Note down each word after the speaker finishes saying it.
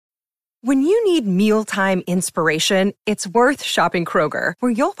When you need mealtime inspiration, it's worth shopping Kroger,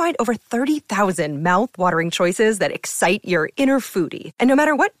 where you'll find over 30,000 mouth-watering choices that excite your inner foodie. And no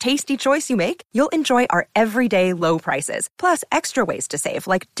matter what tasty choice you make, you'll enjoy our everyday low prices, plus extra ways to save,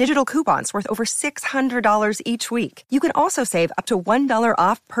 like digital coupons worth over $600 each week. You can also save up to $1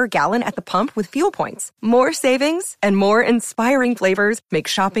 off per gallon at the pump with fuel points. More savings and more inspiring flavors make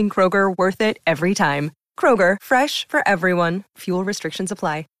shopping Kroger worth it every time. Kroger, fresh for everyone. Fuel restrictions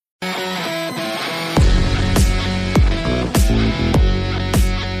apply.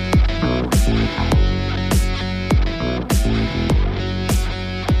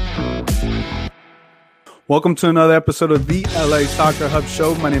 Welcome to another episode of the LA Soccer Hub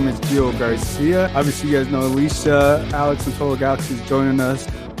Show. My name is Gio Garcia. Obviously, you guys know Alicia, Alex, and Total Galaxy is joining us.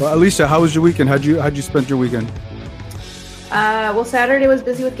 Well, Alicia, how was your weekend? How'd you spend your weekend? Well, Saturday was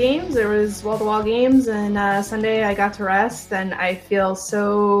busy with games. There was wall-to-wall games, and Sunday I got to rest, and I feel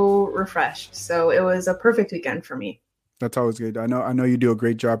so refreshed. So it was a perfect weekend for me. That's always good. I know you do a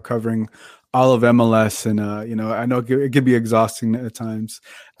great job covering all of MLS, and I know it could be exhausting at times.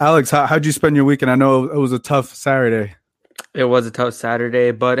 Alex, how'd you spend your weekend? I know it was a tough Saturday. It was a tough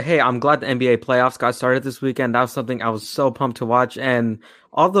Saturday, but hey, I'm glad the NBA playoffs got started this weekend. That was something I was so pumped to watch, and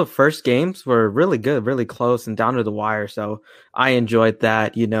all the first games were really good, really close and down to the wire. So I enjoyed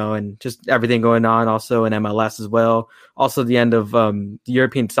that, and just everything going on also in MLS as well. Also, the end of the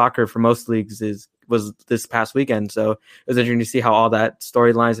European soccer for most leagues was this past weekend. So it was interesting to see how all that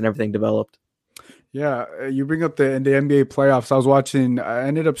storylines and everything developed. Yeah, you bring up the NBA playoffs. I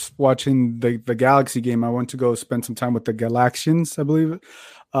ended up watching the Galaxy game. I went to go spend some time with the Galaxians, I believe.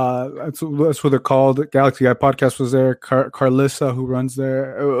 That's what they're called. Galaxy Guy podcast was there. Carlissa, who runs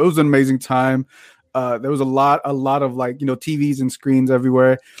there. It was an amazing time. There was a lot of TVs and screens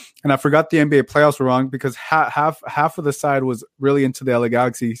everywhere. And I forgot the NBA playoffs were wrong because half of the side was really into the LA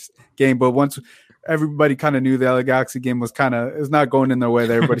Galaxy game. But once everybody kind of knew the LA Galaxy game was not going in their way.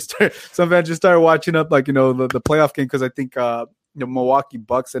 Some fans just started watching up the playoff game because I think Milwaukee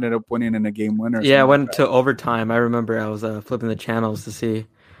Bucks ended up winning in a game winner. Yeah, it went to overtime. I remember I was flipping the channels to see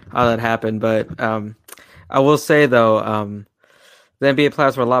how that happened. But I will say though, the NBA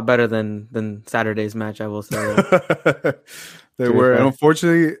playoffs were a lot better than Saturday's match. I will say they were. And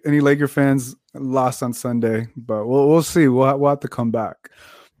unfortunately, any Laker fans lost on Sunday, but we'll see. We'll have to come back.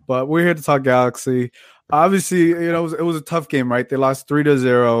 But we're here to talk Galaxy. Obviously, it was a tough game, right? They lost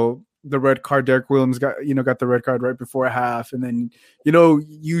 3-0. The red card, Derek Williams got the red card right before half, and then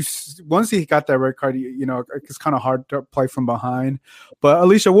once he got that red card, it's kind of hard to play from behind. But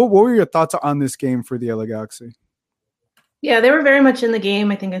Alicia, what were your thoughts on this game for the LA Galaxy? Yeah, they were very much in the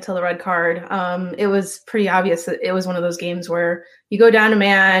game, I think, until the red card. It was pretty obvious that it was one of those games where you go down a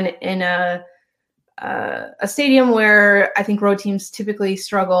man in a stadium where I think road teams typically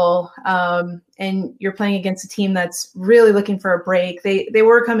struggle, and you're playing against a team that's really looking for a break. They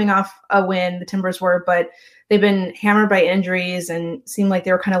were coming off a win, the Timbers were, but they've been hammered by injuries and seemed like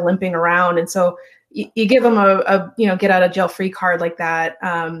they were kind of limping around. And so you give them a get out of jail free card like that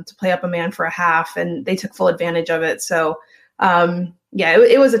to play up a man for a half, and they took full advantage of it. So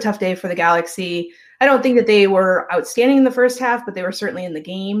it was a tough day for the Galaxy. I don't think that they were outstanding in the first half, but they were certainly in the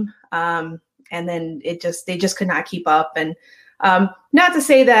game. And then they just could not keep up. And not to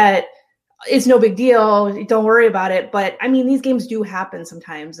say that it's no big deal, don't worry about it. But I mean, these games do happen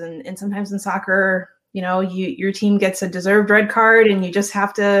sometimes. And sometimes in soccer, your team gets a deserved red card and you just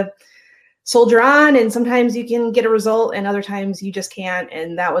have to soldier on. And sometimes you can get a result and other times you just can't.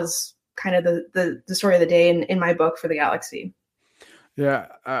 And that was kind of the story of the day in my book for the Galaxy. Yeah,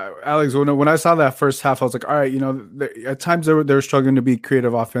 Alex, when I saw that first half, I was like, all right, at times they were struggling to be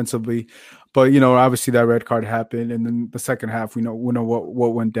creative offensively. But, obviously that red card happened. And then the second half, we know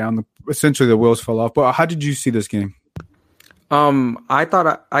what went down. Essentially, the wheels fell off. But how did you see this game? I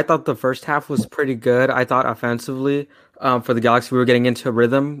thought the first half was pretty good. I thought offensively for the Galaxy, we were getting into a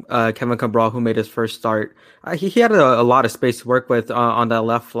rhythm. Kevin Cabral, who made his first start, he had a lot of space to work with on that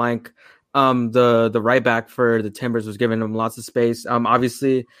left flank. The right back for the Timbers was giving him lots of space.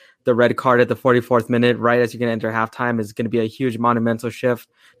 Obviously, the red card at the 44th minute, right as you're going to enter halftime, is going to be a huge monumental shift,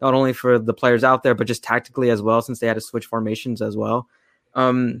 not only for the players out there, but just tactically as well, since they had to switch formations as well.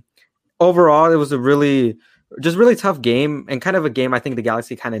 Overall, it was a really tough game, and kind of a game I think the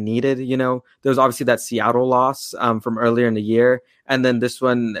Galaxy kind of needed. There was obviously that Seattle loss from earlier in the year, and then this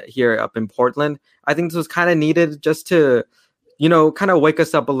one here up in Portland. I think this was kind of needed just to kind of wake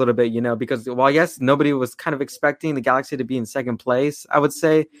us up a little bit, because while yes, nobody was kind of expecting the Galaxy to be in second place, I would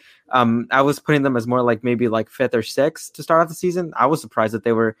say, I was putting them as more like maybe like fifth or sixth to start off the season. I was surprised that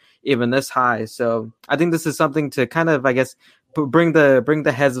they were even this high. So I think this is something to kind of, I guess, bring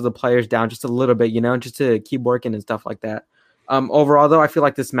the heads of the players down just a little bit, just to keep working and stuff like that. Overall, though, I feel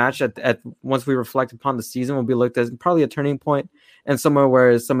like this match at once we reflect upon the season will be looked as probably a turning point and somewhere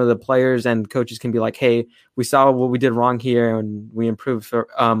where some of the players and coaches can be like, hey, we saw what we did wrong here and we improved for,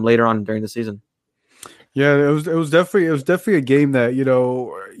 later on during the season. Yeah, it was definitely a game that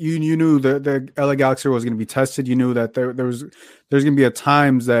you knew that the LA Galaxy was going to be tested. You knew that there's going to be at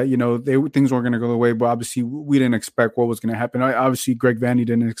times that things weren't going to go the way, but obviously we didn't expect what was going to happen. Obviously, Greg Vanney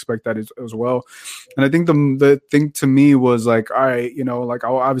didn't expect that as well. And I think the thing to me was like, all right,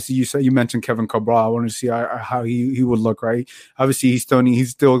 obviously you mentioned Kevin Cabral. I wanted to see how he would look, right? Obviously he's still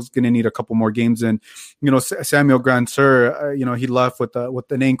going to need a couple more games, and Samuel Grandsir, he left with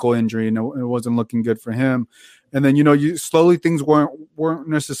an ankle injury, and it wasn't looking good for him. And then you slowly things weren't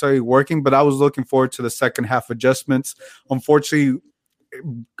necessarily working, but I was looking forward to the second half adjustments. Unfortunately,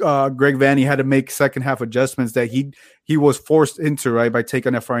 Greg Vanney had to make second half adjustments that he was forced into, right, by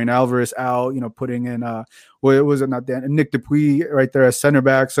taking Efrain Alvarez out, putting in Nick Dupuis right there as center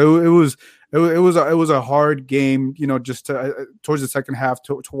back. So it was a hard game, just to towards the second half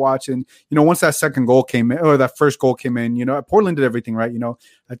to watch. And once that second goal came in, or that first goal came in, Portland did everything right.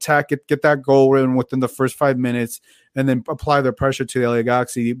 Attack it, get that goal in within the first 5 minutes, and then apply their pressure to the LA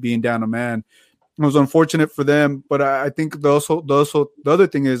Galaxy being down a man. It was unfortunate for them, but I think the other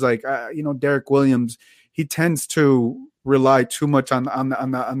thing is Derek Williams, he tends to rely too much on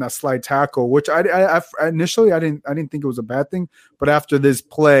that slide tackle, which I initially I didn't think it was a bad thing, but after this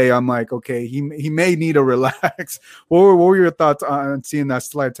play, I'm like, okay, he may need to relax. What were your thoughts on seeing that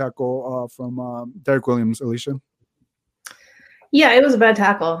slide tackle from Derek Williams, Alicia? Yeah, it was a bad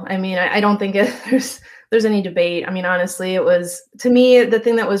tackle. I mean, I don't think there's any debate. I mean, honestly, it was, to me, the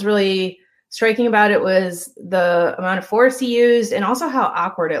thing that was really striking about it was the amount of force he used and also how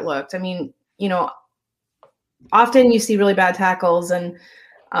awkward it looked. I mean, often you see really bad tackles and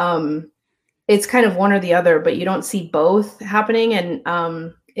it's kind of one or the other, but you don't see both happening.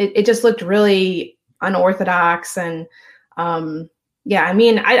 And it just looked really unorthodox. And yeah, I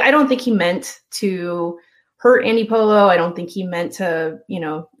mean, I don't think he meant to hurt Andy Polo. I don't think he meant to,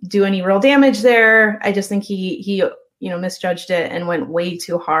 do any real damage there. I just think he misjudged it and went way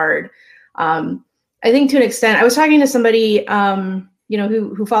too hard. I think to an extent, I was talking to somebody,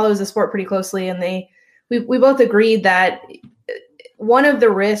 who follows the sport pretty closely, and we both agreed that one of the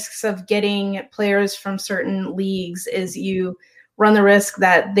risks of getting players from certain leagues is you run the risk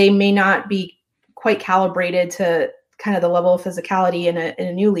that they may not be quite calibrated to kind of the level of physicality in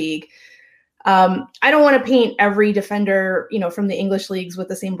a new league. I don't want to paint every defender, from the English leagues with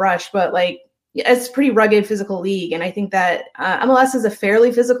the same brush, but it's a pretty rugged physical league. And I think that MLS is a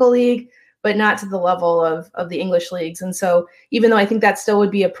fairly physical league, but not to the level of the English leagues. And so even though I think that still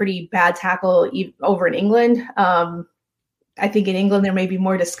would be a pretty bad tackle over in England, I think in England there may be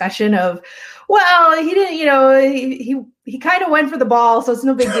more discussion of, well, he didn't, he kind of went for the ball, so it's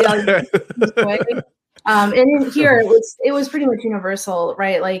no big deal. And in here it was pretty much universal,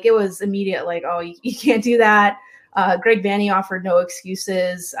 right? It was immediate, oh, you can't do that. Greg Vanney offered no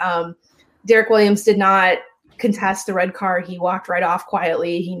excuses. Derek Williams did not contest the red card. He walked right off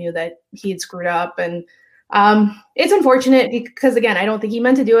quietly. He knew that he had screwed up, and it's unfortunate because, again, I don't think he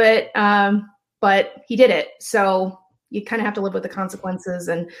meant to do it, but he did it. So you kind of have to live with the consequences,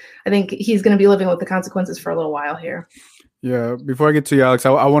 and I think he's going to be living with the consequences for a little while here. Yeah. Before I get to you, Alex,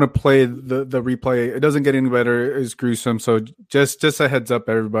 I want to play the replay. It doesn't get any better. It's gruesome. So just a heads up,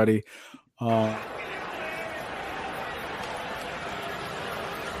 everybody. Oh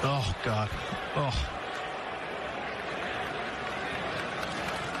God. Oh.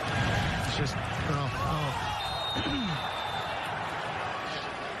 It's just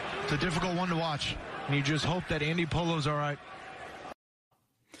It's a difficult one to watch. And you just hope that Andy Polo's all right.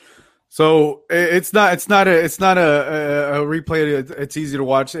 So it's not a replay. It's easy to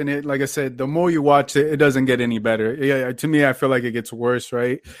watch, and it, like I said, the more you watch it, it doesn't get any better. Yeah, to me, I feel like it gets worse,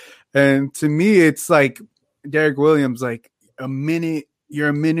 right? And to me, it's like Derek Williams, you're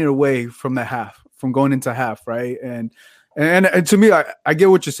a minute away from the half, from going into half, right? And to me, I get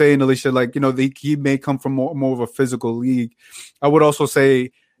what you're saying, Alicia. He may come from more of a physical league. I would also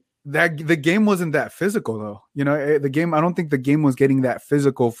say that the game wasn't that physical, though. The game, I don't think the game was getting that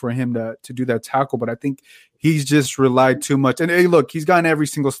physical for him to do that tackle, but I think he's just relied too much. And hey, look, he's gotten every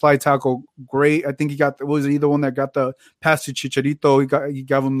single slide tackle great. I think was he the one that got the pass to Chicharito? He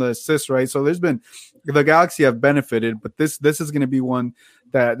gave him the assist, right? So there's been, the Galaxy have benefited, but this is going to be one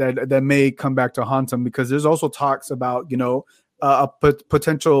that may come back to haunt him, because there's also talks about a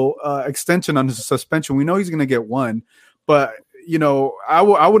potential extension on his suspension. We know he's going to get one, but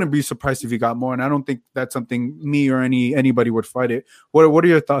I wouldn't be surprised if he got more, and I don't think that's something me or anybody would fight it. What are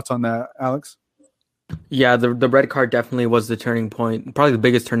your thoughts on that, Alex? Yeah, the red card definitely was the turning point, probably the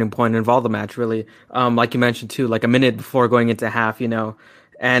biggest turning point of all the match, really. Like you mentioned too, like a minute before going into half,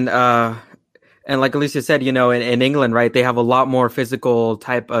 and like Alicia said, in England, right, they have a lot more physical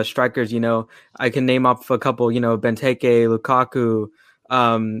type strikers. I can name off a couple, Benteke, Lukaku,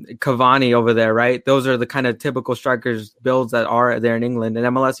 Cavani over there, right? Those are the kind of typical strikers builds that are there in England. In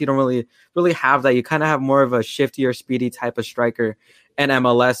MLS, you don't really have that. You kind of have more of a shiftier, speedy type of striker. And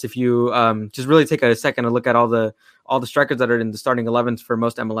MLS, if you just really take a second to look at all the strikers that are in the starting 11s for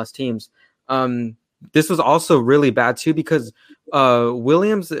most MLS teams, this was also really bad too because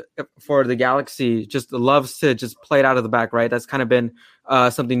Williams for the Galaxy just loves to just play it out of the back, right? That's kind of been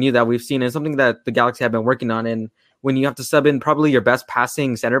something new that we've seen and something that the Galaxy have been working on. And when you have to sub in probably your best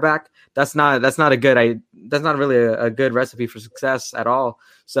passing center back, that's not really a good recipe for success at all.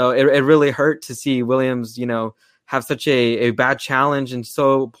 So it really hurt to see Williams, have such a bad challenge and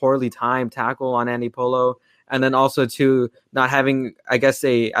so poorly timed tackle on Andy Polo. And then also to not having, I guess,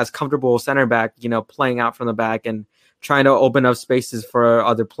 as comfortable center back, playing out from the back and trying to open up spaces for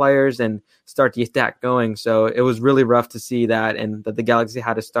other players and start the attack going. So it was really rough to see that and that the Galaxy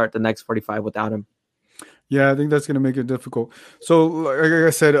had to start the next 45 without him. Yeah, I think that's going to make it difficult. So, like I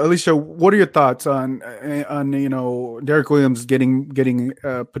said, Alicia, what are your thoughts on Derek Williams getting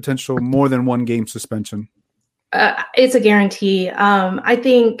potential more than one game suspension? It's a guarantee. I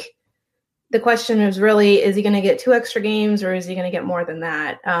think the question is really, is he going to get 2 extra games or is he going to get more than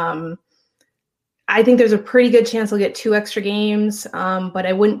that? I think there's a pretty good chance he'll get 2 extra games, but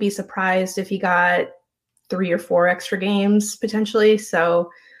I wouldn't be surprised if he got 3 or 4 extra games potentially.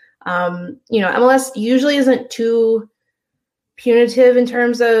 So, MLS usually isn't too punitive in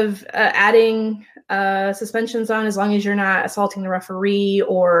terms of adding suspensions on as long as you're not assaulting the referee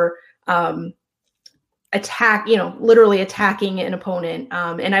or literally attacking an opponent.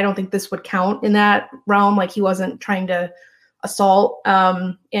 And I don't think this would count in that realm. Like he wasn't trying to assault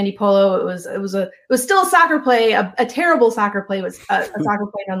Andy Polo. It was still a soccer play, a terrible soccer play, was a soccer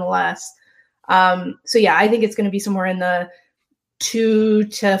play nonetheless. So yeah, I think it's going to be somewhere in the 2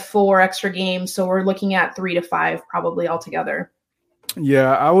 to 4 extra games. So we're looking at 3 to 5 probably altogether.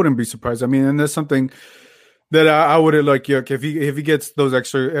 Yeah, I wouldn't be surprised. I mean, and there's something that I would like. If he gets those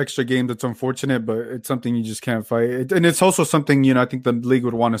extra games, it's unfortunate, but it's something you just can't fight. And it's also something I think the league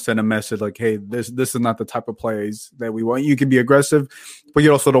would want to send a message like, hey, this is not the type of plays that we want. You can be aggressive, but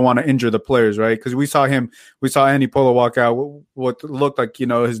you also don't want to injure the players, right? Because we saw Andy Polo walk out what looked like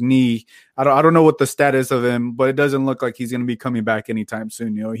his knee. I don't know what the status of him, but it doesn't look like he's going to be coming back anytime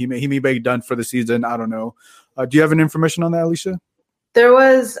soon. He may be done for the season. I don't know. Do you have any information on that, Alicia? There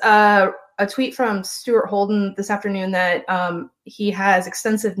was a tweet from Stuart Holden this afternoon that he has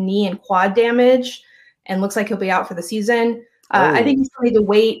extensive knee and quad damage and looks like he'll be out for the season. I think we still need to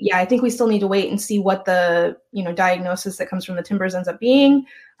wait. Yeah, I think we still need to wait and see what the diagnosis that comes from the Timbers ends up being.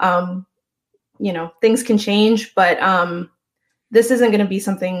 Things can change, but this isn't going to be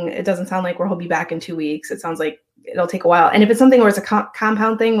something. It doesn't sound like where he'll be back in 2 weeks. It sounds like it'll take a while. And if it's something where it's a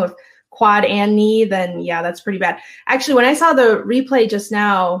compound thing with quad and knee, then yeah, that's pretty bad. Actually, when I saw the replay just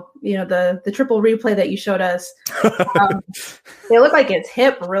now, the triple replay that you showed us, it looked like his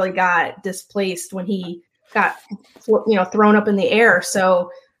hip really got displaced when he got thrown up in the air.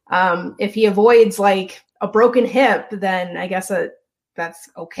 So if he avoids like a broken hip, then I guess that's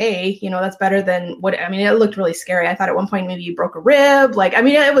okay. That's better than it looked really scary. I thought at one point maybe he broke a rib.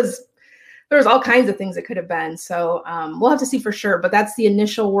 There was all kinds of things it could have been. So we'll have to see for sure. But that's the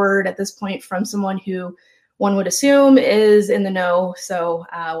initial word at this point from someone who one would assume is in the know. So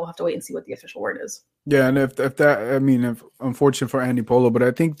we'll have to wait and see what the official word is. Yeah, and if unfortunate for Andy Polo, but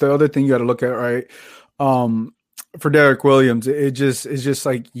I think the other thing you got to look at, right, for Derek Williams, it's just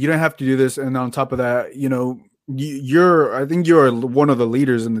like you don't have to do this. And on top of that, I think you're one of the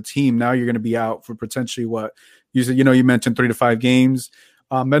leaders in the team. Now you're going to be out for potentially what you said. You mentioned 3 to 5 games.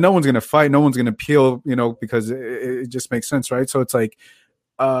 But no one's going to fight. No one's going to appeal, because it just makes sense, right? So it's like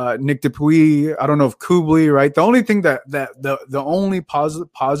Nick Dupuis, I don't know if Kubli, right? The only thing that the only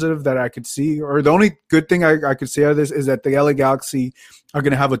positive that I could see, or the only good thing I could see out of this is that the LA Galaxy are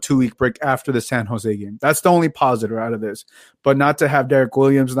going to have a 2-week break after the San Jose game. That's the only positive out of this. But not to have Derek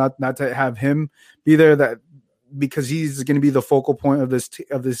Williams, not to have him be there, because he's going to be the focal point of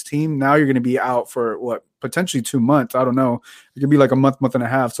this team. Now you're going to be out for potentially 2 months. I don't know. It could be like a month and a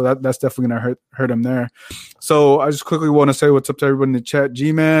half. So that's definitely going to hurt him there. So I just quickly want to say what's up to everyone in the chat.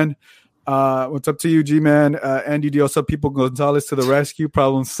 G-Man, What's up to you, G-Man? Andy Diosa, People Gonzalez to the rescue.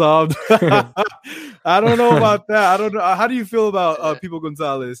 Problem solved. I don't know about that. I don't know. How do you feel about People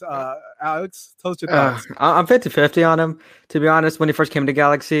Gonzalez? Alex, tell us your thoughts. I'm 50-50 on him, to be honest. When he first came to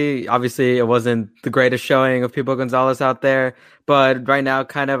Galaxy, obviously it wasn't the greatest showing of People Gonzalez out there. But right now,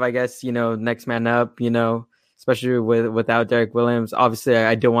 kind of, I guess, next man up, especially without Derek Williams. Obviously,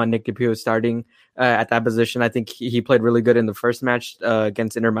 I do want Nick DePuy starting at that position. I think he played really good in the first match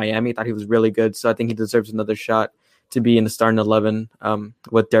against Inter Miami. Thought he was really good. So I think he deserves another shot to be in the starting 11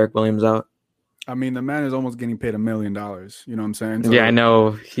 with Derek Williams out. I mean, the man is almost getting paid $1 million. You know what I'm saying? So, yeah, I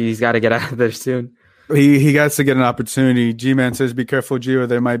know. He's got to get out of there soon. He got to get an opportunity. G-Man says, be careful, G, or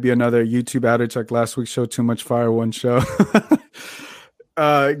there might be another YouTube outage like last week's show. Too much fire, one show.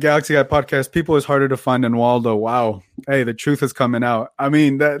 Galaxy Guy podcast. People is harder to find than Waldo. Wow. Hey, the truth is coming out. I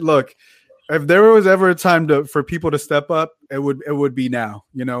mean, look, if there was ever a time for people to step up, it would be now.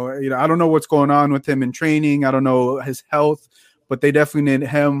 I don't know what's going on with him in training. I don't know his health, but they definitely need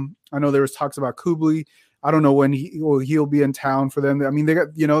him. I know there was talks about Kubley. I don't know when he'll be in town for them. I mean, they got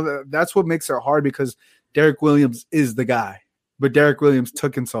that's what makes it hard because Derek Williams is the guy, but Derek Williams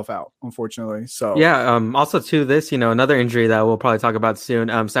took himself out, unfortunately. So yeah. Also to this, another injury that we'll probably talk about soon.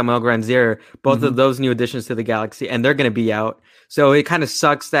 Samuel Granzier, both of those new additions to the Galaxy, and they're going to be out. So it kind of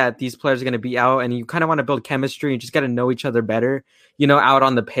sucks that these players are going to be out, and you kind of want to build chemistry and just got to know each other better. Out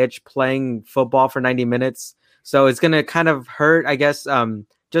on the pitch playing football for 90 minutes. So it's going to kind of hurt, I guess.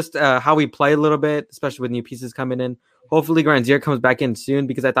 Just how we play a little bit, especially with new pieces coming in. Hopefully Granzier comes back in soon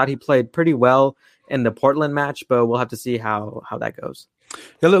because I thought he played pretty well in the Portland match, but we'll have to see how that goes.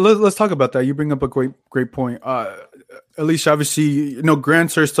 Yeah, let's talk about that. You bring up a great point. Alicia, obviously,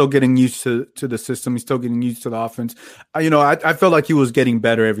 Granzier is still getting used to the system. He's still getting used to the offense. I felt like he was getting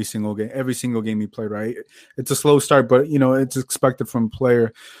better every single game he played, right? It's a slow start, but, it's expected from a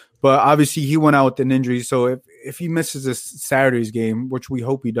player. But obviously he went out with an injury. So if he misses this Saturday's game, which we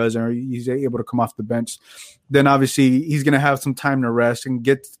hope he does, or he's able to come off the bench, then obviously he's going to have some time to rest and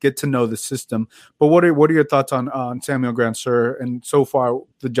get to know the system. But what are your thoughts on Samuel Granzier and so far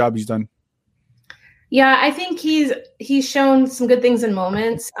the job he's done? Yeah, I think he's shown some good things in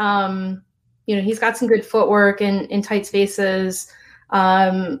moments. He's got some good footwork in tight spaces.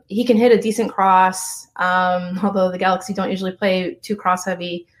 He can hit a decent cross, although the Galaxy don't usually play too cross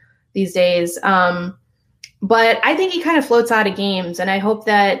heavy these days. But I think he kind of floats out of games, and I hope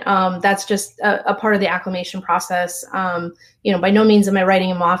that that's just a part of the acclimation process. By no means am I writing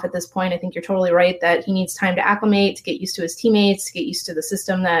him off at this point. I think you're totally right that he needs time to acclimate, to get used to his teammates, to get used to the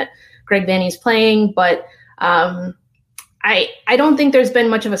system that Greg Vanney's playing. But I don't think there's been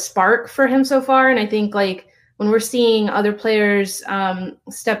much of a spark for him so far, and I think when we're seeing other players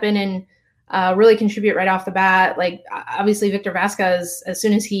step in and really contribute right off the bat, obviously Victor Vasquez, as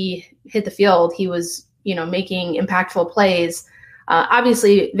soon as he hit the field, he was, making impactful plays.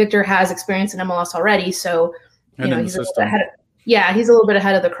 Obviously Victor has experience in MLS already. So, he's a little bit ahead he's a little bit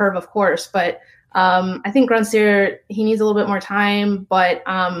ahead of the curve, of course. But I think Granzier, he needs a little bit more time, but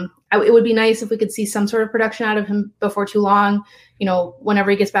it would be nice if we could see some sort of production out of him before too long.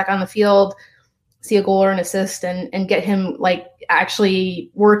 Whenever he gets back on the field, see a goal or an assist and get him actually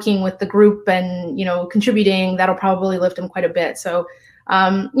working with the group and, contributing. That'll probably lift him quite a bit. So,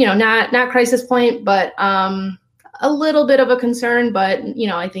 not crisis point, but a little bit of a concern, but,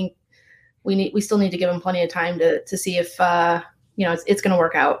 I think we still need to give him plenty of time to see if, it's going to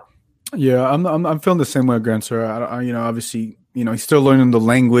work out. Yeah, I'm feeling the same way, Granzier. Obviously, he's still learning the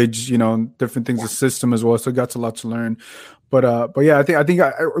language, different things, the system as well. So got a lot to learn. But yeah, I think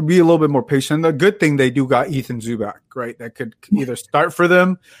I would be a little bit more patient. The good thing they do got Ethan Zubak, right? That could either start for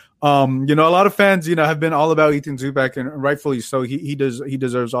them. A lot of fans, have been all about Ethan Zubak, and rightfully so. He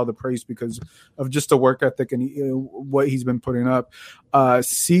deserves all the praise because of just the work ethic and what he's been putting up.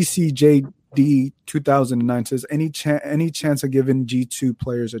 CCJD 2009 says any chance of giving G2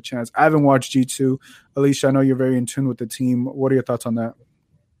 players a chance. I haven't watched G2. Alicia, I know you're very in tune with the team. What are your thoughts on that?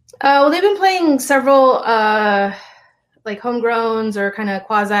 Well, they've been playing several homegrowns or kind of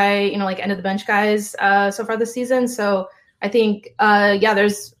quasi, end of the bench guys so far this season. So I think,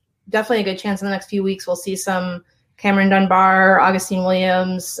 there's definitely a good chance in the next few weeks we'll see some Cameron Dunbar, Augustine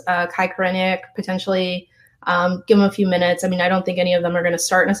Williams, Kai Korenik, potentially. Give them a few minutes. I mean, I don't think any of them are going to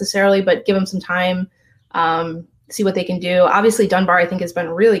start necessarily, but give them some time, see what they can do. Obviously, Dunbar, I think, has been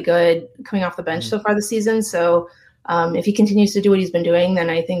really good coming off the bench so far this season. So if he continues to do what he's been doing, then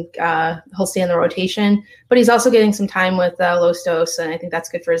I think he'll stay in the rotation. But he's also getting some time with Los Dos, and I think that's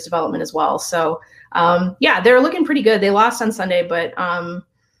good for his development as well. So, they're looking pretty good. They lost on Sunday, but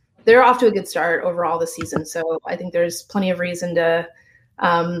they're off to a good start overall this season. So I think there's plenty of reason to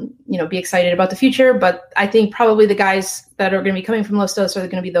be excited about the future. But I think probably the guys that are going to be coming from Los Dos are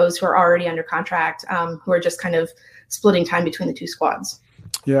going to be those who are already under contract, who are just kind of splitting time between the two squads.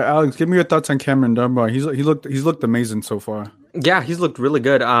 Yeah, Alex, give me your thoughts on Cameron Dunbar. He's looked amazing so far. Yeah, he's looked really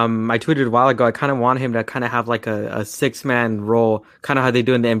good. I tweeted a while ago, I kind of want him to kind of have like a six-man role, kind of how they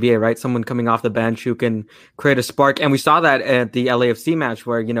do in the NBA, right? Someone coming off the bench who can create a spark. And we saw that at the LAFC match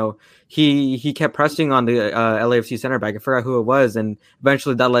where, he kept pressing on the LAFC center back. I forgot who it was. And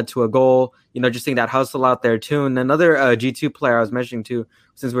eventually that led to a goal, just seeing that hustle out there too. And another G2 player I was mentioning too,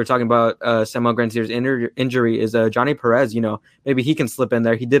 since we're talking about Samuel Granzier's injury, is Johnny Perez. Maybe he can slip in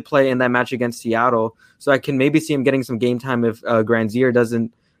there. He did play in that match against Seattle, so I can maybe see him getting some game time if Granzier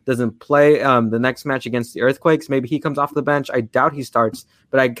doesn't play the next match against the Earthquakes. Maybe he comes off the bench. I doubt he starts,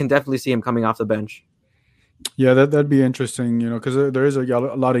 but I can definitely see him coming off the bench. Yeah, that'd be interesting, because there is a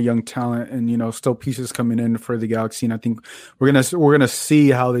lot of young talent and still pieces coming in for the Galaxy, and I think we're gonna see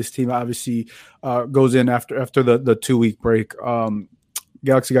how this team obviously goes in after the 2-week break.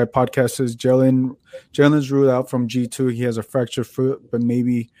 Galaxy Guy podcast says Jalen's ruled out from G2. He has a fractured foot, but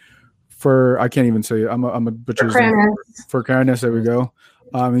maybe I can't even say it. I'm a butcher's for Kranis. There we go.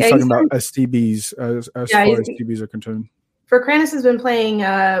 He's talking about STBs as far as STBs are concerned. Kranis has been playing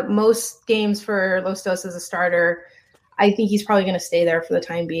most games for Los Dos as a starter. I think he's probably going to stay there for the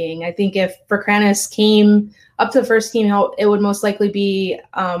time being. I think if Kranis came up to the first team, it would most likely be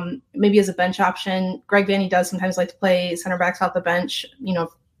maybe as a bench option. Greg Vanney does sometimes like to play center backs off the bench,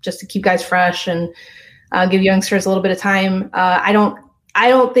 just to keep guys fresh and give youngsters a little bit of time. I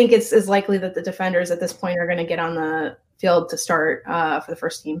don't think it's as likely that the defenders at this point are going to get on the field to start for the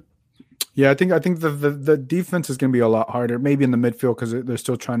first team. Yeah, I think the defense is going to be a lot harder, maybe in the midfield, because they're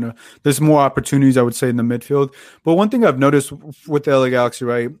still trying to. There's more opportunities, I would say, in the midfield. But one thing I've noticed with the LA Galaxy,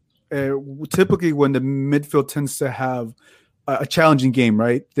 right? Typically, when the midfield tends to have a challenging game,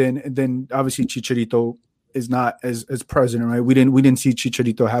 right? Then obviously Chicharito is not as present, right? We didn't see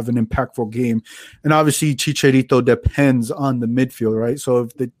Chicharito have an impactful game, and obviously Chicharito depends on the midfield, right? So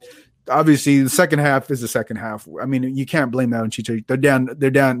obviously the second half is the second half. I mean, you can't blame that on Chicharito.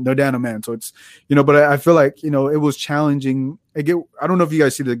 They're down a man. So it's, but I feel like, it was challenging. I don't know if you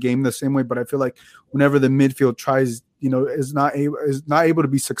guys see the game the same way, but I feel like whenever the midfield tries, is not able to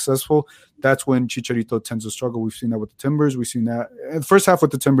be successful, that's when Chicharito tends to struggle. We've seen that with the Timbers. We've seen that in the first half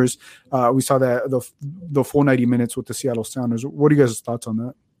with the Timbers. We saw that the full 90 minutes with the Seattle Sounders. What are you guys' thoughts on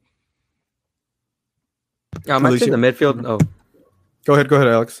that? I'd say the midfield. Oh, go ahead,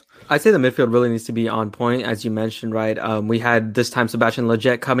 Alex. I'd say the midfield really needs to be on point, as you mentioned, right? We had this time Sebastian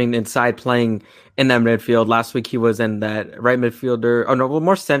Lletget coming inside, playing in that midfield. Last week he was in that right midfielder. Oh no, well,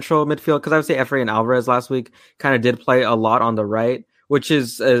 more central midfield, because I would say Efrain Alvarez last week kind of did play a lot on the right, which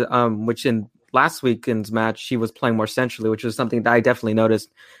in last weekend's match he was playing more centrally, which was something that I definitely noticed.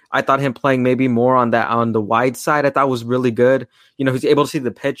 I thought him playing maybe more on the wide side, I thought was really good. He's able to see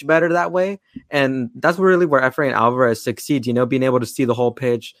the pitch better that way, and that's really where Efrain Alvarez succeeds. Being able to see the whole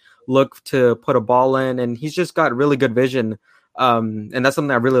pitch, look to put a ball in, and he's just got really good vision. And that's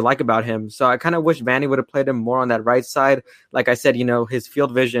something I really like about him. So I kind of wish Vanney would have played him more on that right side. Like I said, his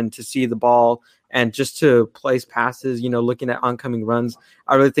field vision to see the ball and just to place passes, looking at oncoming runs.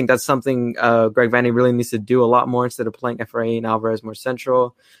 I really think that's something Greg Vanney really needs to do a lot more instead of playing Efrain Alvarez more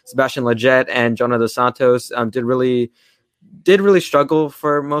central. Sebastian Lletget and Jonah Dos Santos did really struggle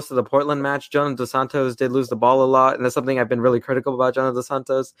for most of the Portland match. Jonah Dos Santos did lose the ball a lot, and that's something I've been really critical about Jonah Dos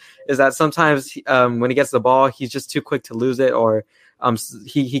Santos, is that sometimes when he gets the ball, he's just too quick to lose it, or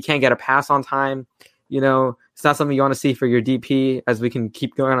he can't get a pass on time. It's not something you want to see for your DP, as we can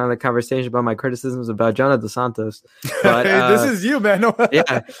keep going on the conversation about my criticisms about Jonah Dos Santos. But this is you, man.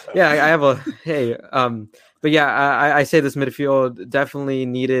 yeah, I have but yeah, I say this midfield definitely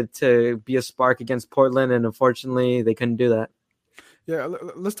needed to be a spark against Portland, and unfortunately they couldn't do that. Yeah,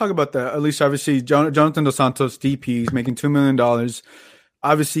 let's talk about that. At least, obviously, Jonathan Dos Santos, DP, is making $2 million.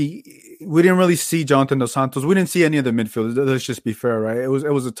 Obviously, we didn't really see Jonathan Dos Santos. We didn't see any of the midfielders. Let's just be fair, right? It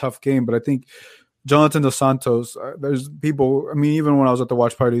was a tough game, but I think Jonathan Dos Santos, there's people, I mean, even when I was at the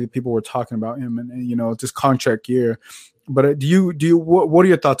watch party, people were talking about him and this contract year. But what are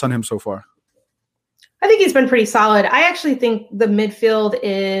your thoughts on him so far? I think he's been pretty solid. I actually think the midfield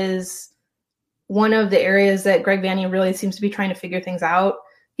is one of the areas that Greg Vanney really seems to be trying to figure things out.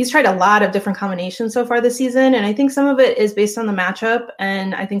 He's tried a lot of different combinations so far this season, and I think some of it is based on the matchup,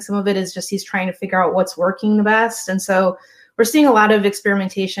 and I think some of it is just he's trying to figure out what's working the best. And so we're seeing a lot of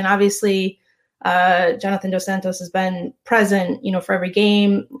experimentation. Obviously, Jonathan Dos Santos has been present, for every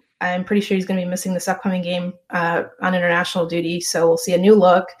game. I'm pretty sure he's going to be missing this upcoming game on international duty, so we'll see a new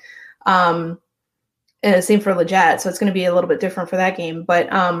look. Same for Leggett. So it's going to be a little bit different for that game. But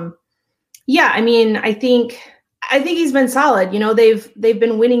yeah, I mean, I think he's been solid. You know, they've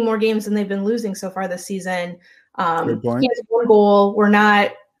been winning more games than they've been losing so far this season. He has one goal. We're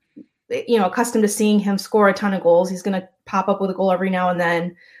not, accustomed to seeing him score a ton of goals. He's going to pop up with a goal every now and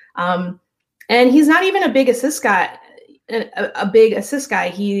then. And he's not even a big assist guy.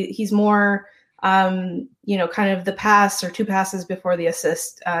 He's more, kind of the pass or 2 passes before the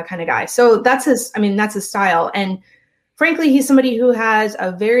assist kind of guy. So that's his style. And frankly, he's somebody who has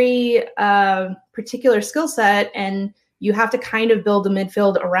a very particular skill set, and you have to kind of build a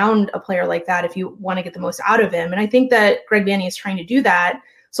midfield around a player like that if you want to get the most out of him. And I think that Greg Vanney is trying to do that.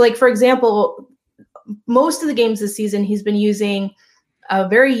 So, like, for example, most of the games this season, he's been using a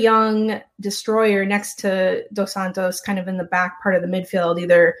very young destroyer next to Dos Santos, kind of in the back part of the midfield,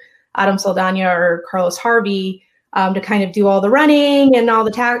 either Adam Saldana or Carlos Harvey, to kind of do all the running and all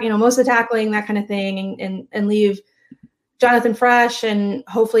the most of the tackling, that kind of thing, and leave Jonathan fresh and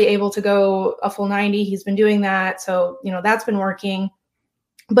hopefully able to go a full 90. He's been doing that. So, that's been working.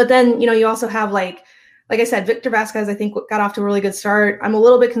 But then, you also have like I said, Victor Vasquez, I think, got off to a really good start. I'm a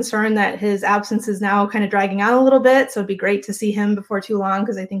little bit concerned that his absence is now kind of dragging out a little bit. So it'd be great to see him before too long,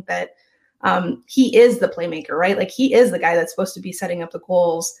 because I think that he is the playmaker, right? Like, he is the guy that's supposed to be setting up the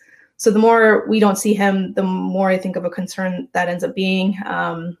goals. So the more we don't see him, the more I think of a concern that ends up being.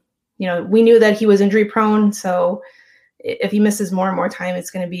 We knew that he was injury prone. So if he misses more and more time,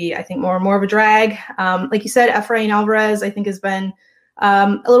 it's going to be, I think, more and more of a drag. Like you said, Efrain Alvarez, I think, has been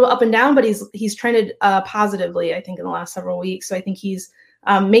a little up and down, but he's trended positively, I think, in the last several weeks. So I think he's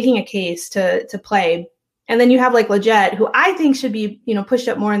making a case to play. And then you have like Leggett, who I think should be, pushed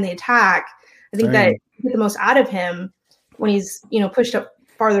up more in the attack. I think that you get the most out of him when he's, pushed up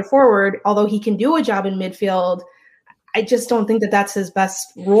farther forward, although he can do a job in midfield. I just don't think that that's his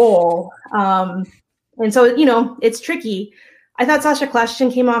best role. And so, it's tricky. I thought Sasha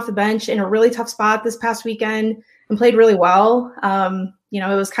Kljestan came off the bench in a really tough spot this past weekend and played really well.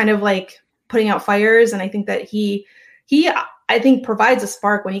 It was kind of like putting out fires. And I think that he provides a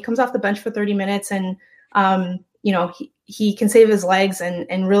spark when he comes off the bench for 30 minutes and, he can save his legs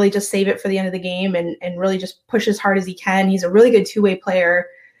and really just save it for the end of the game and really just push as hard as he can. He's a really good two-way player.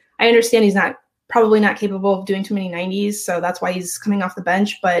 I understand he's probably not capable of doing too many 90s. So that's why he's coming off the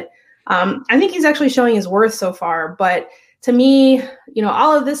bench. But I think he's actually showing his worth so far. But to me,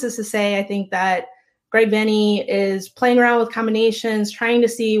 all of this is to say, I think that Greg Vanney is playing around with combinations, trying to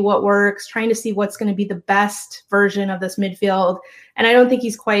see what works, trying to see what's going to be the best version of this midfield. And I don't think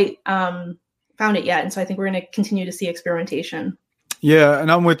he's quite found it yet. And so I think we're going to continue to see experimentation. Yeah,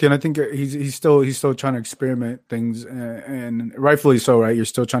 and I'm with you. And I think he's still trying to experiment things, and rightfully so, right? You're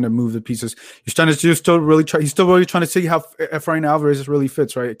still trying to move the pieces. He's still really trying to see how Efrain Alvarez really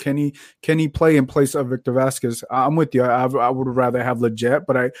fits, right? Can he play in place of Victor Vasquez? I'm with you. I would rather have Leggett,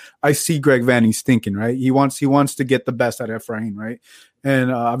 but I see Greg Vanney's thinking, right? He wants to get the best out of Efrain, right?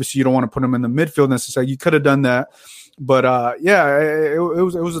 And obviously you don't want to put him in the midfield necessarily. You could have done that. But it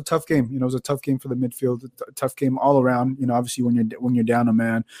was a tough game. It was a tough game for the midfield, a tough game all around. Obviously when you're down a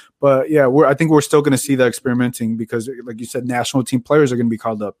man. But yeah, I think we're still going to see that experimenting because, like you said, national team players are going to be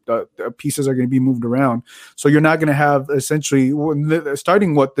called up. The pieces are going to be moved around. So you're not going to have essentially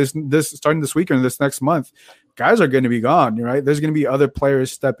starting this weekend, this next month, guys are going to be gone, right? There's going to be other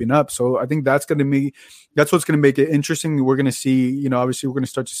players stepping up. So I think that's what's going to make it interesting. We're going to see, obviously we're going to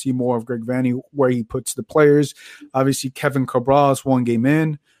start to see more of Greg Vanney, where he puts the players. Obviously Kevin Cabral is one game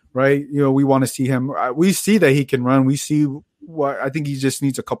in, right? We want to see him. We see that he can run. We see what I think he just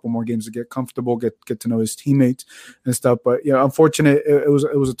needs a couple more games to get comfortable, get to know his teammates and stuff. But unfortunate, it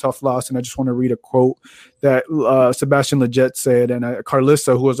was a tough loss. And I just want to read a quote that Sebastian Leggett said, and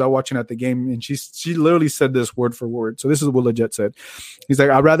Carlissa, who was out watching at the game, and she literally said this word for word. So this is what Leggett said. He's like,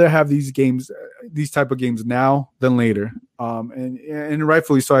 I'd rather have these type of games now than later. And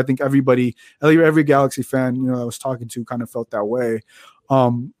rightfully so. I think every Galaxy fan, I was talking to kind of felt that way.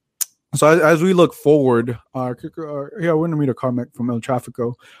 So as we look forward, we're going to read a comment from El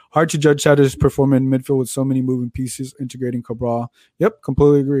Trafico. Hard to judge Saturday's performance in midfield with so many moving pieces, integrating Cabral. Yep,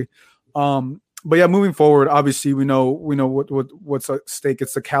 completely agree. But yeah, moving forward, obviously we know what's at stake.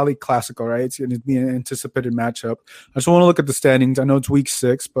 It's the Cali Clasico, right? It's going to be an anticipated matchup. I just want to look at the standings. I know it's week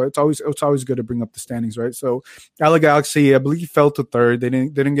 6, but it's always good to bring up the standings, right? So LA Galaxy, I believe, fell to 3rd. They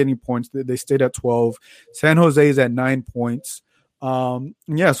didn't get any points. They stayed at 12. San Jose is at 9 points.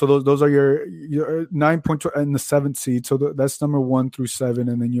 Yeah, so those are your 9 points in the 7th seed. So that's number 1 through 7,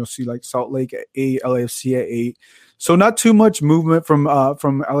 and then you'll see like Salt Lake at 8, LAFC at 8. So not too much movement from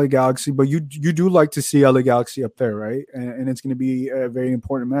LA Galaxy, but you do like to see LA Galaxy up there, right? And it's going to be a very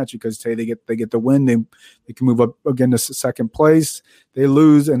important match because say they get the win, they can move up again to second place. They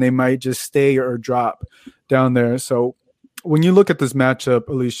lose, and they might just stay or drop down there. So when you look at this matchup,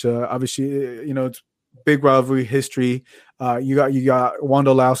 Alicia, obviously it's big rivalry history. You got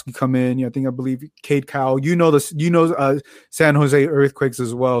Wondolowski come in. I believe Cade Cowell. San Jose Earthquakes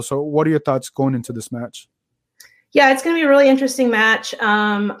as well. So what are your thoughts going into this match? Yeah, it's going to be a really interesting match.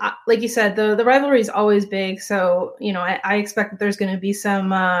 Like you said, the rivalry is always big. So I expect that there's going to be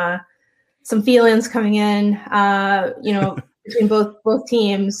some feelings coming in. Between both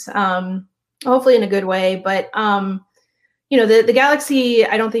teams. Hopefully in a good way, but. The Galaxy,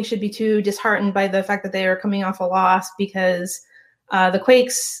 I don't think should be too disheartened by the fact that they are coming off a loss because the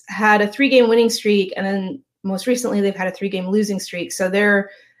Quakes had a 3-game winning streak, and then most recently they've had a 3-game losing streak. So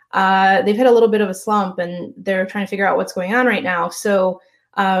they've hit a little bit of a slump, and they're trying to figure out what's going on right now. So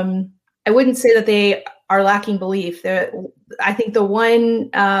I wouldn't say that they are lacking belief. I think the one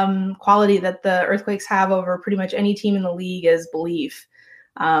quality that the Earthquakes have over pretty much any team in the league is belief.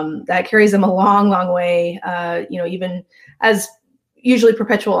 That carries them a long, long way, even as usually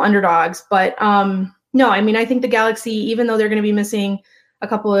perpetual underdogs. But no, I think the Galaxy, even though they're going to be missing a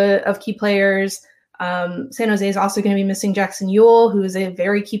couple of key players, San Jose is also going to be missing Jackson Ewell, who is a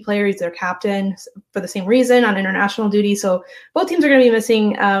very key player. He's their captain for the same reason on international duty. So both teams are going to be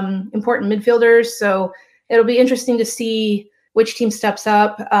missing important midfielders. So it'll be interesting to see which team steps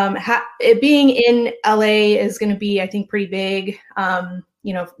up. It being in LA is going to be, I think, pretty big.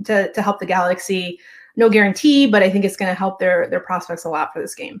 To help the Galaxy. No guarantee, but I think it's going to help their prospects a lot for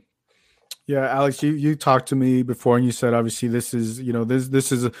this game. Yeah, Alex, you talked to me before, and you said obviously this is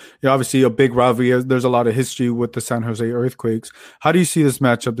obviously a big rivalry. There's a lot of history with the San Jose Earthquakes. How do you see this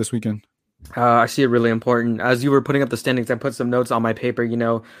matchup this weekend? I see it really important. As you were putting up the standings, I put some notes on my paper.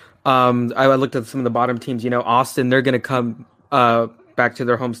 I looked at some of the bottom teams. Austin, they're going to come back to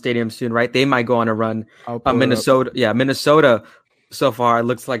their home stadium soon, right? They might go on a run. Minnesota. So far, it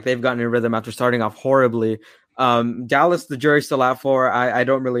looks like they've gotten in rhythm after starting off horribly. Dallas, the jury's still out for. I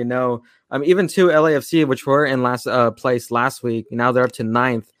don't really know. Even to LAFC, which were in last place last week, now they're up to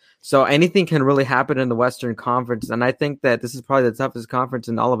 9th. So anything can really happen in the Western Conference, and I think that this is probably the toughest conference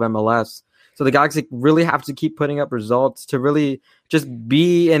in all of MLS. So the Galaxy really have to keep putting up results to really just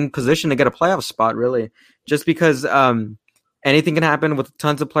be in position to get a playoff spot. Really, just because. Anything can happen with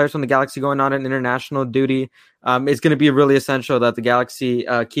tons of players from the Galaxy going on international duty. It's going to be really essential that the Galaxy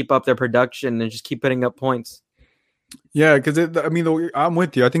keep up their production and just keep putting up points. Yeah, because I'm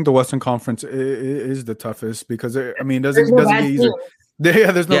with you. I think the Western Conference is the toughest because it doesn't get easier.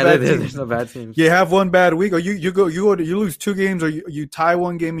 There's no bad teams. You have one bad week, or you lose 2 games, or you tie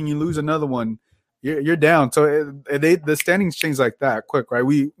one game and you lose another one. You're down. So the standings change like that quick, right?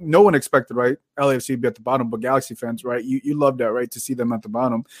 No one expected, right, LAFC to be at the bottom, but Galaxy fans, right, you love that, right, to see them at the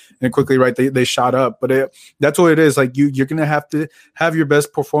bottom, and quickly, right, they shot up. But that's what it is. Like you're gonna have to have your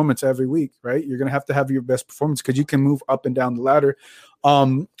best performance every week, right? You're gonna have your best performance because you can move up and down the ladder.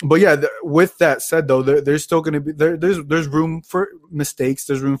 But yeah, with that said, though, there's still going to be there's room for mistakes,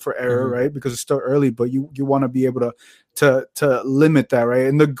 there's room for error, right? Because it's still early, but you want to be able to limit that, right?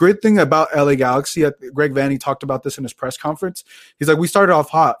 And the great thing about LA Galaxy, Greg Vanney talked about this in his press conference. He's like, we started off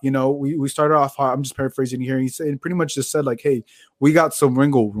hot, we started off hot. I'm just paraphrasing here. He said, pretty much just said like, hey, we got some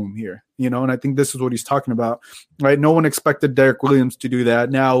wriggle room here, and I think this is what he's talking about, right? No one expected Derek Williams to do that.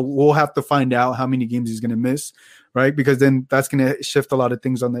 Now we'll have to find out how many games he's going to miss, right? Because then that's going to shift a lot of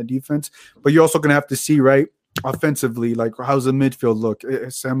things on that defense. But you're also going to have to see, right, offensively, like how's the midfield look?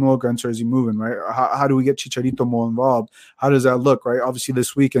 Samuel Gunter, is he moving, right? How do we get Chicharito more involved? How does that look, right? Obviously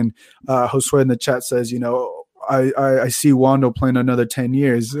this weekend, Josue in the chat says, I see Wando playing another 10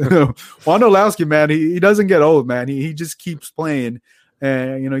 years. Wondolowski, man, he doesn't get old, man. He just keeps playing.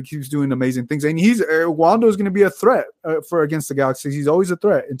 And he keeps doing amazing things, and Wando is going to be a threat against the Galaxy. He's always a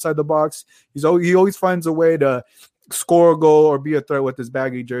threat inside the box. He always finds a way to score a goal or be a threat with his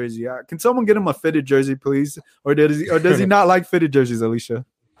baggy jersey. Can someone get him a fitted jersey, please? Or does he not like fitted jerseys, Alicia?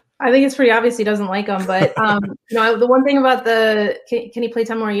 I think it's pretty obvious he doesn't like them. But the one thing about can he play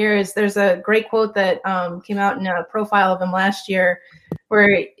 10 more years? There's a great quote that came out in a profile of him last year,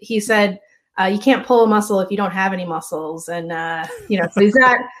 where he said, you can't pull a muscle if you don't have any muscles. And, so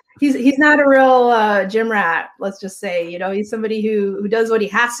he's not a real gym rat, let's just say. He's somebody who does what he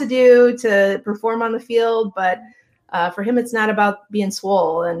has to do to perform on the field. But for him, it's not about being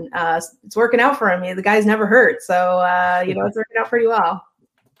swole, and it's working out for him. The guy's never hurt, so it's working out pretty well.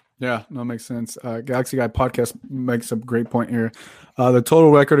 Yeah, no, makes sense. Galaxy Guy podcast makes a great point here. The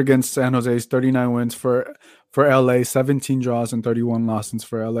total record against San Jose is 39 wins for LA, 17 draws and 31 losses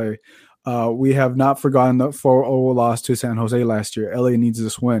for LA. We have not forgotten the 4-0 loss to San Jose last year. LA needs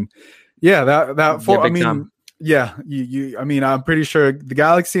this win. Yeah, I'm pretty sure the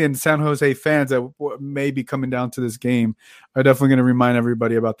Galaxy and San Jose fans that may be coming down to this game are definitely going to remind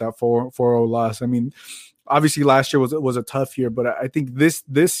everybody about that 4-0 loss. I mean, obviously last year was a tough year, but I think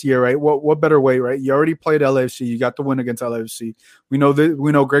this year, right? What better way, right? You already played LAFC. You got the win against LAFC. We know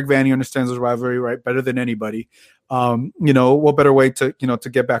Greg Vanney understands this rivalry, right? Better than anybody. What better way to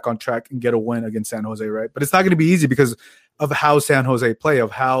get back on track and get a win against San Jose, right? But it's not going to be easy because of how San Jose play,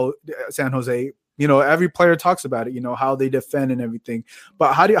 of how San Jose, every player talks about it, how they defend and everything.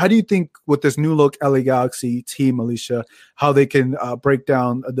 But how do you think with this new look LA Galaxy team, Alicia, how they can break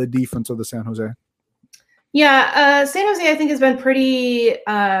down the defense of the San Jose? Yeah, San Jose, I think, has been pretty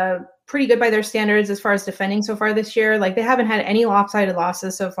good by their standards as far as defending so far this year. Like, they haven't had any lopsided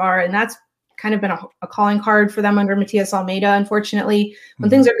losses so far, and that's kind of been a calling card for them under Matias Almeida, unfortunately. When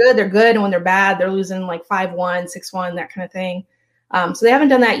things are good, they're good, and when they're bad, they're losing like 5-1, 6-1, that kind of thing. So they haven't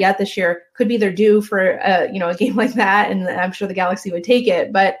done that yet this year. Could be their due for a game like that, and I'm sure the Galaxy would take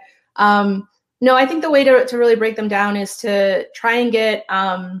it. But no, I think the way to really break them down is to try and get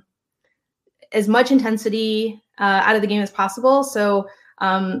as much intensity out of the game as possible. So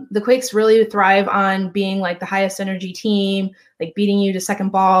the Quakes really thrive on being like the highest energy team, like beating you to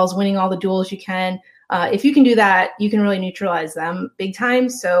second balls, winning all the duels you can. If you can do that, you can really neutralize them big time.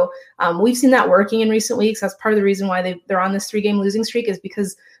 So we've seen that working in recent weeks. That's part of the reason why they're on this 3-game losing streak, is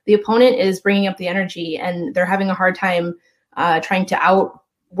because the opponent is bringing up the energy and they're having a hard time trying to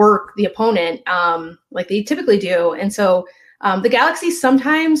outwork the opponent like they typically do. And so the Galaxy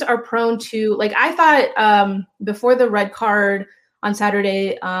sometimes are prone to, like, I thought before the red card on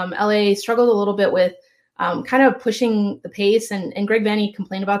Saturday, LA struggled a little bit with kind of pushing the pace. And Greg Vanney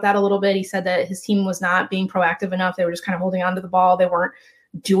complained about that a little bit. He said that his team was not being proactive enough. They were just kind of holding on to the ball. They weren't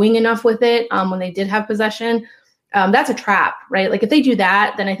doing enough with it when they did have possession. That's a trap, right? Like, if they do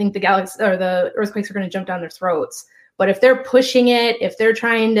that, then I think the Galaxy or the Earthquakes are going to jump down their throats. But if they're pushing it, if they're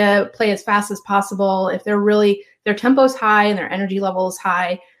trying to play as fast as possible, if their tempo's high and their energy level is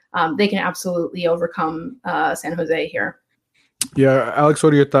high, they can absolutely overcome San Jose here. Yeah, Alex,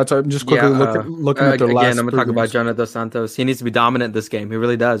 what are your thoughts? I'm just quickly looking at their last. Again, I'm going to talk about Jonah Dos Santos. He needs to be dominant this game. He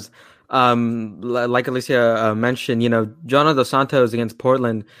really does. Like Alicia mentioned, Jonah Dos Santos against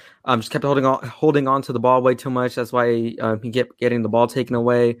Portland just kept holding on to the ball way too much. That's why he kept getting the ball taken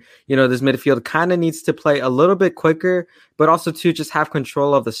away. This midfield kind of needs to play a little bit quicker, but also to just have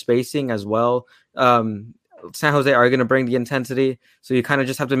control of the spacing as well. San Jose are going to bring the intensity, so you kind of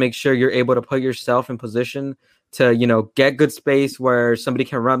just have to make sure you're able to put yourself in position to get good space where somebody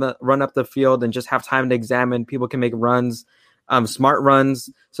can run up the field and just have time to examine. People can make runs, smart runs.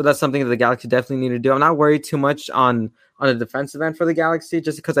 So that's something that the Galaxy definitely need to do. I'm not worried too much on the defensive end for the Galaxy,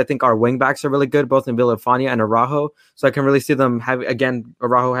 just because I think our wingbacks are really good, both in Villafania and Araujo. So I can really see them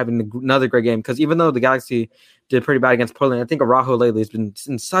Araujo having another great game, because even though the Galaxy did pretty bad against Portland, I think Araujo lately has been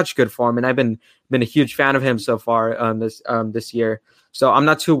in such good form, and I've been a huge fan of him so far this year. So I'm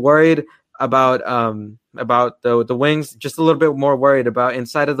not too worried about the wings, just a little bit more worried about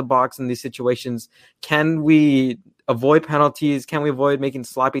inside of the box in these situations. Can we avoid penalties? Can we avoid making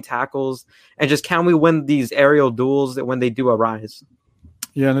sloppy tackles? And just can we win these aerial duels when they do arise?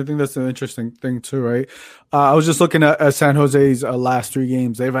 Yeah, and I think that's an interesting thing too, right? I was just looking at San Jose's last 3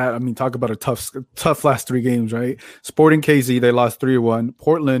 games. They've had, talk about a tough last 3 games, right? Sporting KZ, they lost 3-1.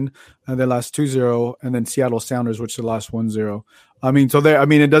 Portland, they lost 2-0, and then Seattle Sounders, which they lost 1-0.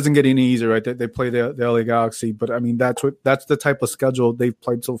 It doesn't get any easier, right? They play the LA Galaxy, but that's the type of schedule they've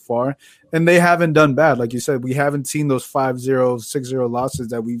played so far, and they haven't done bad. Like you said, we haven't seen those 5-0, 6-0 losses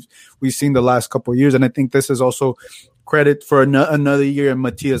that we've seen the last couple of years, and I think this is also credit for another year in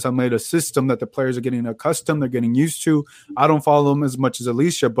Matias Almeida's system that the players are getting accustomed, they're getting used to. I don't follow them as much as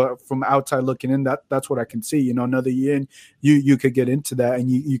Alicia, but from outside looking in, that's what I can see. Another year in, you could get into that, and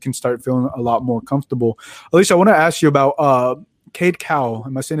you can start feeling a lot more comfortable. Alicia, I want to ask you about Cade Cowell.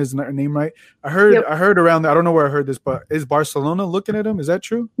 Am I saying his name right? I heard around there. I don't know where I heard this, but is Barcelona looking at him? Is that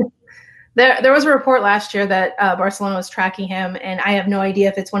true? There was a report last year that Barcelona was tracking him, and I have no idea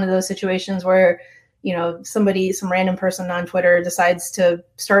if it's one of those situations where some random person on Twitter decides to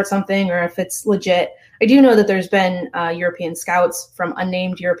start something, or if it's legit. I do know that there's been European scouts from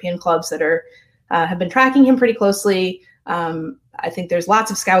unnamed European clubs that have been tracking him pretty closely. I think there's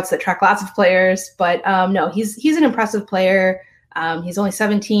lots of scouts that track lots of players, but no, he's an impressive player. He's only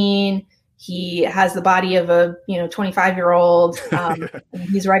 17. He has the body of a 25-year-old.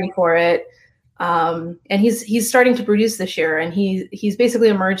 He's ready for it. And he's starting to produce this year, and he's basically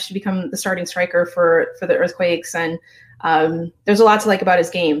emerged to become the starting striker for the Earthquakes. And there's a lot to like about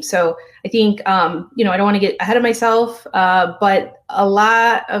his game. So I think I don't want to get ahead of myself, but a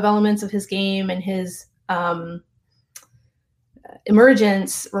lot of elements of his game and his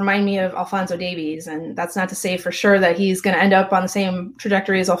emergence remind me of Alphonso Davies. And that's not to say for sure that he's going to end up on the same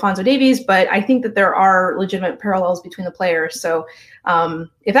trajectory as Alphonso Davies, but I think that there are legitimate parallels between the players. So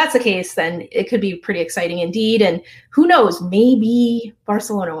if that's the case, then it could be pretty exciting indeed. And who knows, maybe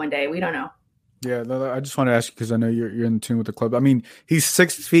Barcelona one day. We don't know. Yeah, I just want to ask you because I know you're in tune with the club. I mean, he's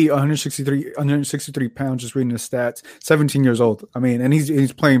 6 feet, 163 pounds, just reading his stats, 17 years old. I mean, and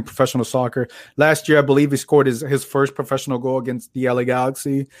he's playing professional soccer. Last year, I believe he scored his first professional goal against the LA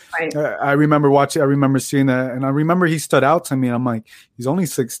Galaxy. Right. I remember seeing that, and I remember he stood out to me. And I'm like, he's only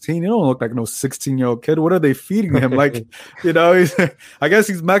 16. He don't look like no 16-year-old kid. What are they feeding him? Like, I guess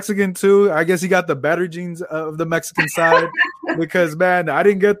he's Mexican too. I guess he got the better genes of the Mexican side because, man, I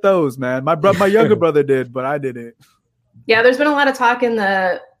didn't get those, man. My younger brother did, but I didn't. Yeah, there's been a lot of talk in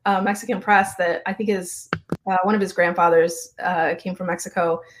the Mexican press that I think is one of his grandfathers came from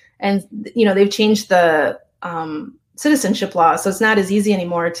Mexico, and they've changed the citizenship law, so it's not as easy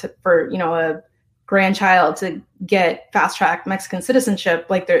anymore for a grandchild to get fast-track Mexican citizenship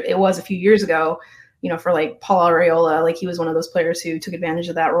like it was a few years ago. For like Paul Areola, like he was one of those players who took advantage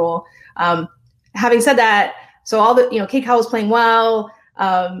of that rule. Having said that, so all the Kate Cowell's playing well.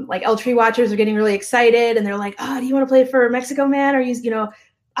 Like El Tree watchers are getting really excited, and they're like, "Oh, do you want to play for Mexico, man?" Or he's, hablas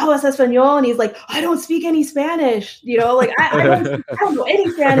español, and he's like, "I don't speak any Spanish." Like I don't know any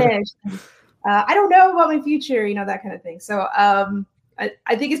Spanish. I don't know about my future, that kind of thing. So I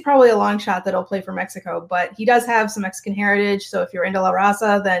think it's probably a long shot that he'll play for Mexico, but he does have some Mexican heritage. So if you're into La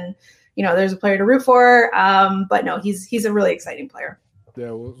Raza, then there's a player to root for. But no, he's a really exciting player.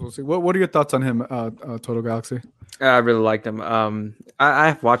 Yeah, we'll see. What are your thoughts on him, Total Galaxy? I really liked him.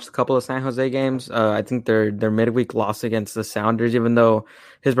 I've watched a couple of San Jose games. I think their midweek loss against the Sounders, even though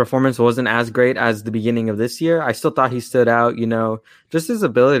his performance wasn't as great as the beginning of this year, I still thought he stood out. Just his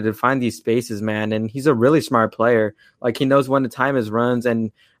ability to find these spaces, man. And he's a really smart player. Like, he knows when to time his runs,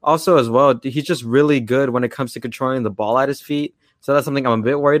 and also as well, he's just really good when it comes to controlling the ball at his feet. So that's something I'm a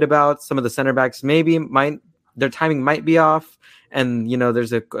bit worried about. Some of the center backs their timing might be off, and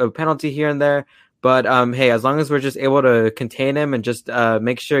there's a penalty here and there. But hey, as long as we're just able to contain him and just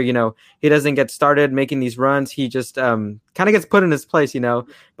make sure he doesn't get started making these runs, he just kind of gets put in his place,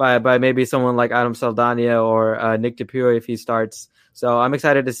 by maybe someone like Adam Saldana or Nick DePuy if he starts. So I'm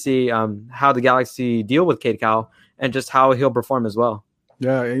excited to see how the Galaxy deal with Cade Cowell and just how he'll perform as well.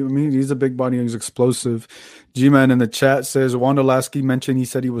 Yeah, I mean, he's a big body. He's explosive. G-Man in the chat says, Wondolowski mentioned he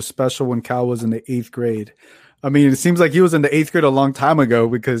said he was special when Cal was in the 8th grade. I mean, it seems like he was in the 8th grade a long time ago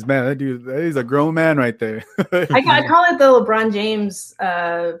because, man, that dude, he's a grown man right there. I call it the LeBron James.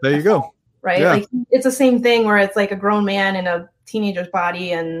 There you go. Right? Yeah. Like, it's the same thing where it's like a grown man in a teenager's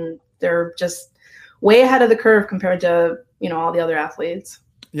body, and they're just way ahead of the curve compared to, all the other athletes.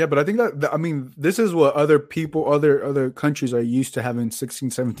 Yeah, but I think this is what other countries are used to, having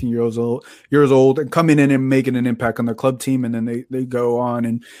 16, 17 years old and coming in and making an impact on their club team, and then they go on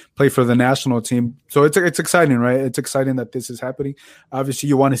and play for the national team. So it's exciting, right? It's exciting that this is happening. Obviously,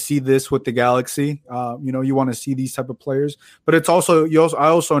 you want to see this with the Galaxy. You want to see these type of players, but it's also I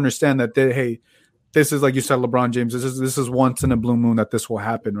also understand that this is, like you said, LeBron James. This is once in a blue moon that this will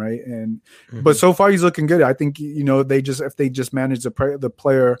happen, right? And but so far he's looking good. I think if they just manage the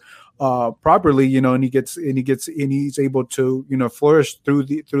player properly, and he's able to flourish through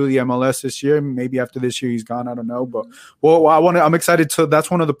the MLS this year. Maybe after this year he's gone. I don't know, but I'm excited to. That's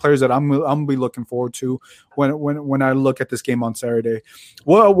one of the players that I'm gonna be looking forward to when I look at this game on Saturday.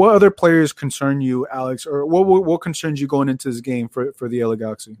 What other players concern you, Alex, or what concerns you going into this game for the LA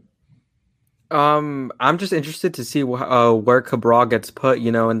Galaxy? I'm just interested to see where Cabral gets put,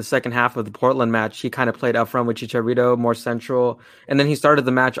 in the second half of the Portland match. He kind of played up front with Chicharito, more central, and then he started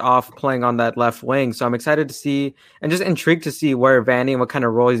the match off playing on that left wing. So I'm excited to see and just intrigued to see where Vanny and what kind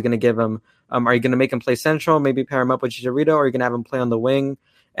of role he's going to give him. Are you going to make him play central, maybe pair him up with Chicharito, or are you going to have him play on the wing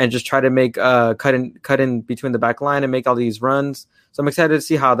and just try to make cut in between the back line and make all these runs? So I'm excited to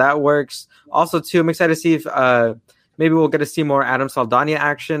see how that works. Also, too, I'm excited to see if maybe we'll get to see more Adam Saldana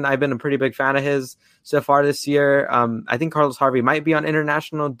action. I've been a pretty big fan of his so far this year. I think Carlos Harvey might be on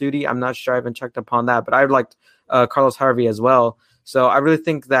international duty. I'm not sure. I haven't checked upon that, but I liked Carlos Harvey as well. So I really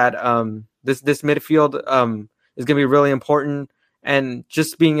think that this midfield is going to be really important. and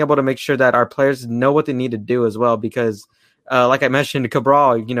just being able to make sure that our players know what they need to do as well. Because like I mentioned,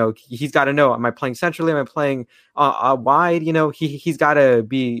 Cabral, he's got to know, am I playing centrally? Am I playing wide? He's got to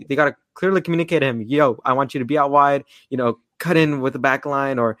be, they got to clearly communicate to him, I want you to be out wide, cut in with the back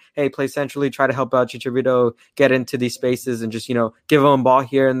line, or, hey, play centrally, try to help out Chicharito get into these spaces and just, give him a ball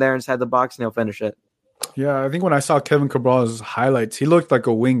here and there inside the box and he'll finish it. Yeah, I think when I saw Kevin Cabral's highlights, he looked like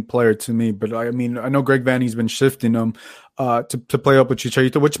a wing player to me. But I mean, I know Greg Vanney's been shifting him to play up with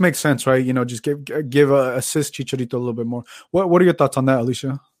Chicharito, which makes sense, right? Just give assist Chicharito a little bit more. What are your thoughts on that,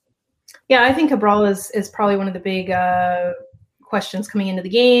 Alicia? Yeah, I think Cabral is probably one of the big questions coming into the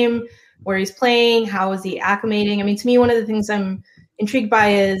game. Where he's playing, how is he acclimating? I mean, to me, one of the things I'm intrigued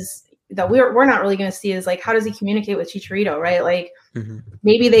by is that we're not really going to see is like, how does he communicate with Chicharito, right? Like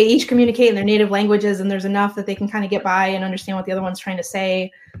maybe they each communicate in their native languages and there's enough that they can kind of get by and understand what the other one's trying to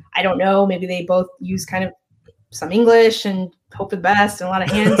say. I don't know. Maybe they both use kind of some English and hope for the best and a lot of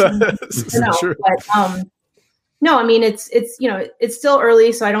hands. But no, I mean, it's still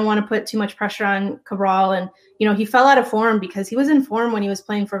early, so I don't want to put too much pressure on Cabral. And, he fell out of form because he was in form when he was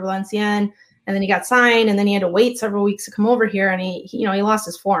playing for Valenciennes, and then he got signed, and then he had to wait several weeks to come over here, and he lost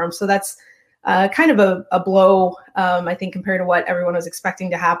his form. So that's kind of a blow, I think, compared to what everyone was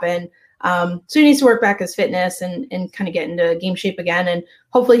expecting to happen. So he needs to work back his fitness and kind of get into game shape again. And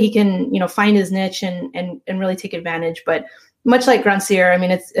hopefully he can, find his niche and really take advantage. But much like Grancière, I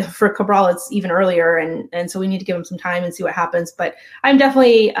mean, it's for Cabral, it's even earlier. And so we need to give him some time and see what happens. But I'm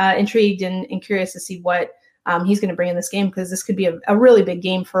definitely intrigued and curious to see what he's going to bring in this game, because this could be a really big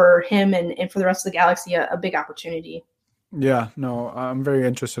game for him and for the rest of the Galaxy, a big opportunity. Yeah, no, I'm very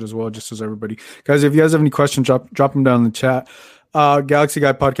interested as well, just as everybody. Guys, if you guys have any questions, drop them down in the chat. Galaxy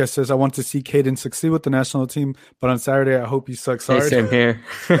Guy Podcast says, I want to see Caden succeed with the national team, but on Saturday, I hope he sucks hard. Same here.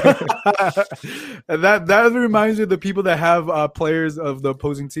 And that reminds me of the people that have players of the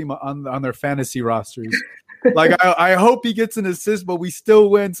opposing team on their fantasy rosters. Like, I hope he gets an assist, but we still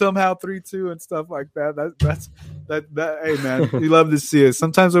win somehow 3-2 and stuff like that. That's hey, man, we love to see it.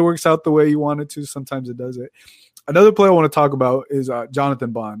 Sometimes it works out the way you want it to. Sometimes it doesn't. Another player I want to talk about is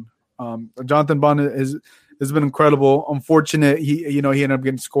Jonathan Bond. Jonathan Bond has been incredible. Unfortunate, he ended up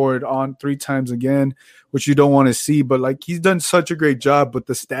getting scored on 3 times again, which you don't want to see. But like, he's done such a great job, but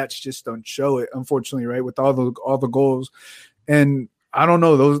the stats just don't show it, unfortunately, right? With all the goals, and I don't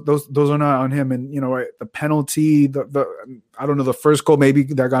know, those are not on him. And right, the penalty, the I don't know, the first goal, maybe you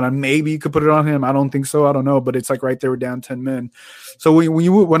could put it on him. I don't think so. I don't know, but it's like right there, we're down 10 men. So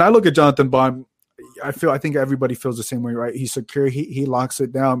when I look at Jonathan Bond, I think everybody feels the same way, right? He's secure, he locks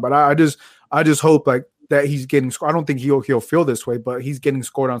it down. But I just hope like that he's getting scored. I don't think he'll feel this way, but he's getting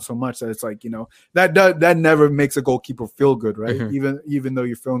scored on so much that it's like, that never makes a goalkeeper feel good, right? Mm-hmm. Even though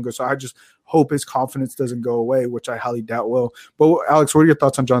you're feeling good. So I just hope his confidence doesn't go away, which I highly doubt will. But Alex, what are your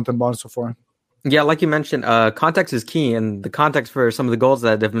thoughts on Jonathan Bond so far? Yeah, like you mentioned, context is key, and the context for some of the goals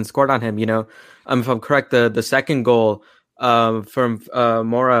that have been scored on him, if I'm correct, the second goal from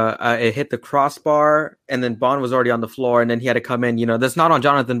Mora, it hit the crossbar, and then Bond was already on the floor, and then he had to come in. That's not on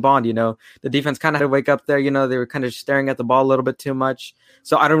Jonathan Bond. The defense kind of had to wake up there. They were kind of staring at the ball a little bit too much.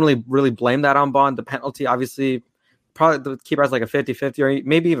 So I don't really blame that on Bond. The penalty, obviously, probably the keeper has like a 50-50 or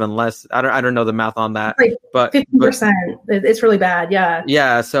maybe even less. I don't know the math on that, like but 50%. It's really bad. Yeah.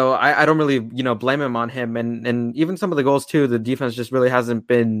 Yeah. So I don't really blame him on him, and even some of the goals too. The defense just really hasn't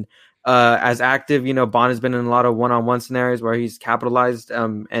been as active. Bond has been in a lot of one-on-one scenarios where he's capitalized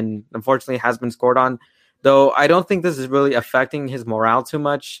and unfortunately has been scored on, though I don't think this is really affecting his morale too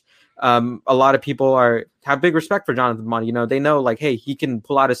much. A lot of people have big respect for Jonathan Bond. They know like, hey, he can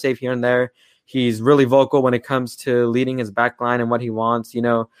pull out a save here and there. He's really vocal when it comes to leading his back line and what he wants.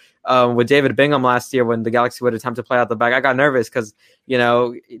 With David Bingham last year, when the Galaxy would attempt to play out the back, I got nervous because,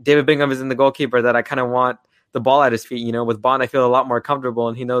 David Bingham is in the goalkeeper that I kind of want the ball at his feet. With Bond, I feel a lot more comfortable,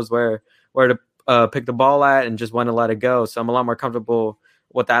 and he knows where to pick the ball at and just when to let it go. So I'm a lot more comfortable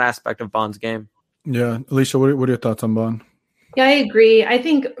with that aspect of Bond's game. Yeah. Alicia, what are your thoughts on Bond? Yeah, I agree. I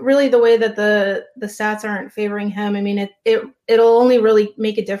think really the way that the stats aren't favoring him, I mean, it'll only really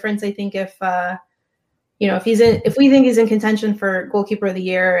make a difference, I think, if if we think he's in contention for goalkeeper of the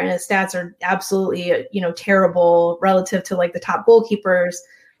year and his stats are absolutely, terrible relative to like the top goalkeepers,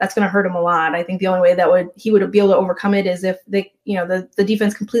 that's going to hurt him a lot. I think the only way that he would be able to overcome it is if the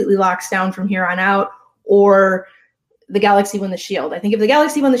defense completely locks down from here on out, or the Galaxy win the Shield. I think if the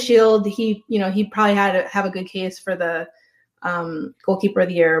Galaxy win the Shield, he probably had to have a good case for the goalkeeper of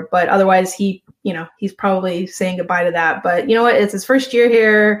the year, but otherwise he's probably saying goodbye to that. But you know what? It's his first year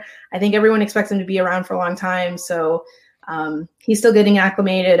here. I think everyone expects him to be around for a long time. So He's still getting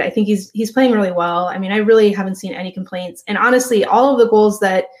acclimated. I think he's playing really well. I mean, I really haven't seen any complaints. And honestly, all of the goals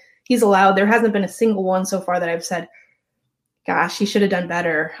that he's allowed, there hasn't been a single one so far that I've said, gosh, he should have done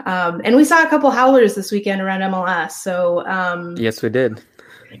better. And we saw a couple howlers this weekend around MLS. So yes, we did.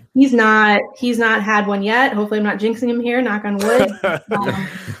 He's not had one yet. Hopefully I'm not jinxing him here, knock on wood.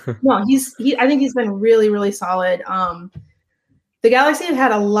 No, I think he's been really, really solid. The Galaxy have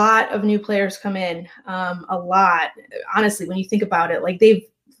had a lot of new players come in, a lot. Honestly, when you think about it, like they've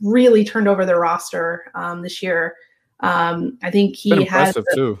really turned over their roster this year. I think he has impressive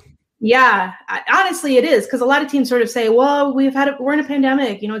too. Yeah, honestly, it is, because a lot of teams sort of say, "Well, we're in a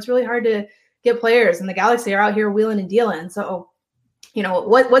pandemic. It's really hard to get players," and the Galaxy are out here wheeling and dealing. So,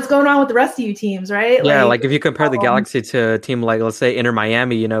 what's going on with the rest of you teams, right? Yeah, like if you compare the Galaxy to a team like, let's say, Inter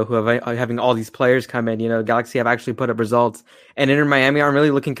Miami, who have having all these players come in, Galaxy have actually put up results, and Inter Miami aren't really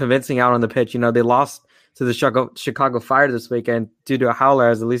looking convincing out on the pitch. They lost to the Chicago Fire this weekend due to a howler,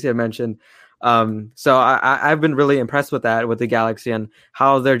 as Alicia mentioned. So I've been really impressed with that, with the Galaxy, and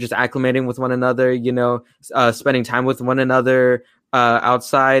how they're just acclimating with one another, spending time with one another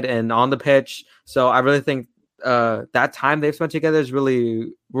outside and on the pitch. So I really think that time they've spent together is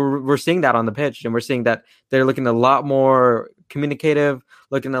really, we're seeing that on the pitch, and we're seeing that they're looking a lot more communicative,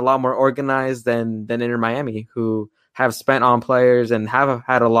 looking a lot more organized than Inter Miami, who have spent on players and have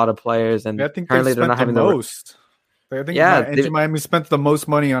had a lot of players, and I think currently they're not having the most. I think Inter Miami spent the most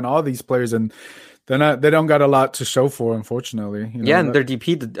money on all these players, and they don't got a lot to show for, unfortunately. And their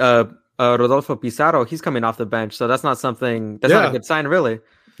DP, Rodolfo Pizarro, he's coming off the bench, so that's not not a good sign, really.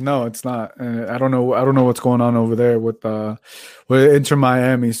 No, it's not. I don't know what's going on over there with Inter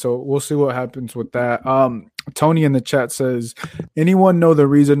Miami. So we'll see what happens with that. Tony in the chat says, anyone know the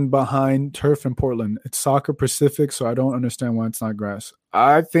reason behind turf in Portland? It's soccer Pacific, so I don't understand why it's not grass.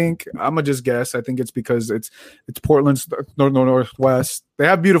 I think I'm gonna just guess. I think it's because it's Portland's northwest. They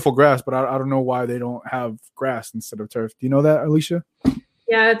have beautiful grass, but I don't know why they don't have grass instead of turf. Do you know that, Alicia?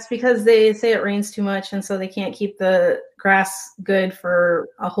 Yeah, it's because they say it rains too much, and so they can't keep the grass good for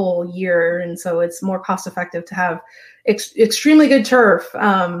a whole year, and so it's more cost effective to have extremely good turf.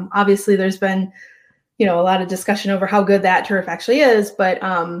 Obviously, there's been a lot of discussion over how good that turf actually is, but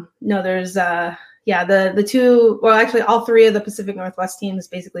no, there's the two, well, actually all three of the Pacific Northwest teams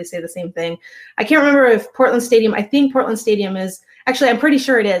basically say the same thing. I can't remember if Portland Stadium, I think Portland Stadium is, actually I'm pretty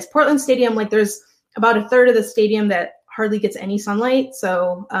sure it is. Portland Stadium, like there's about a third of the stadium that hardly gets any sunlight,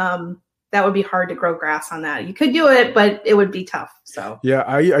 so that would be hard to grow grass on that. You could do it, but it would be tough. So yeah,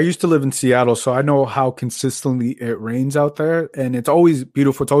 I used to live in Seattle, so I know how consistently it rains out there, and it's always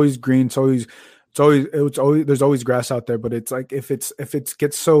beautiful. It's always green. There's always grass out there, but it's like if it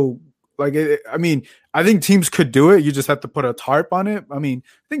gets so like I think teams could do it. You just have to put a tarp on it. I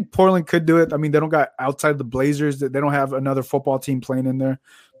think Portland could do it. They don't got outside the Blazers, they don't have another football team playing in there.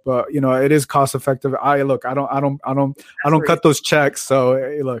 But it is cost effective. I don't cut those checks. So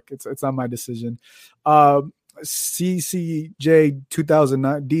look, it's not my decision. CCJ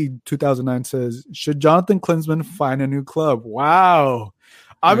 2009 says, should Jonathan Klinsmann find a new club? Wow.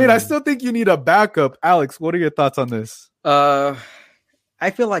 I still think you need a backup. Alex, what are your thoughts on this? I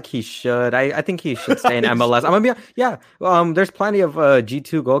feel like he should. I think he should stay in MLS. I'm gonna be there's plenty of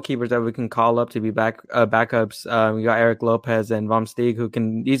G2 goalkeepers that we can call up to be backups. We got Eric Lopez and Vom Steeg, who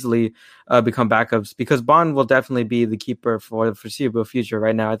can easily become backups, because Bond will definitely be the keeper for the foreseeable future.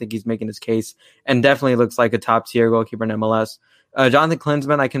 Right now, I think he's making his case and definitely looks like a top tier goalkeeper in MLS. Jonathan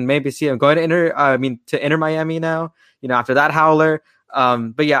Klinsmann, I can maybe see him going to Inter Miami now. After that howler.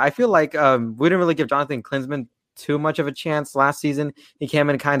 But yeah, I feel like we didn't really give Jonathan Klinsmann too much of a chance last season. He came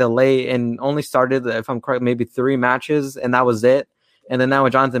in kind of late and only started, if I'm correct, maybe 3 matches, and that was it. And then now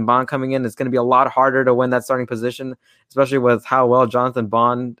with Jonathan Bond coming in, it's going to be a lot harder to win that starting position, especially with how well Jonathan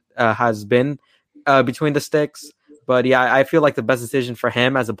Bond has been between the sticks. But yeah, I feel like the best decision for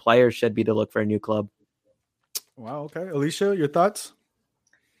him as a player should be to look for a new club. Wow. Okay. Alicia, your thoughts?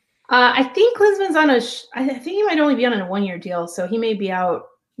 I think Klinsmann's I think he might only be on a 1-year deal, so he may be out,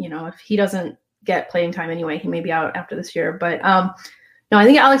 if he doesn't get playing time anyway, he may be out after this year. But no, I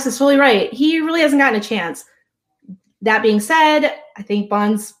think Alex is totally right. He really hasn't gotten a chance. That being said, I think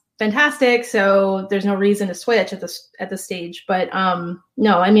Bond's fantastic, so there's no reason to switch at this stage. But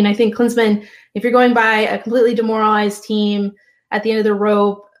no, I think Klinsmann, if you're going by a completely demoralized team at the end of the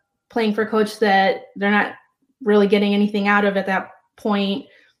rope, playing for a coach that they're not really getting anything out of at that point,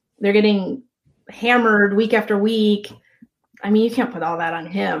 they're getting hammered week after week. You can't put all that on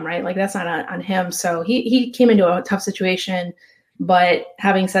him, right? Like, that's not on him. So he came into a tough situation. But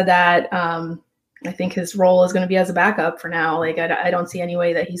having said that, I think his role is going to be as a backup for now. Like, I don't see any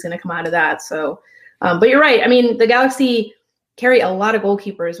way that he's going to come out of that. So But you're right. I mean, the Galaxy carry a lot of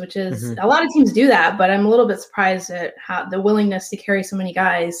goalkeepers, which is a lot of teams do that, but I'm a little bit surprised at how the willingness to carry so many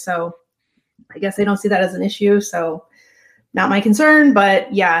guys. So I guess they don't see that as an issue. So not my concern,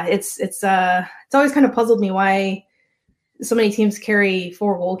 but yeah, it's always kind of puzzled me why so many teams carry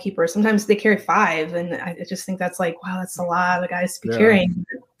 4 goalkeepers. Sometimes they carry 5, and I just think that's like, wow, that's a lot of guys to be carrying.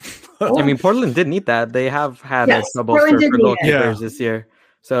 I mean, Portland did need that. They have had trouble for goalkeepers this year.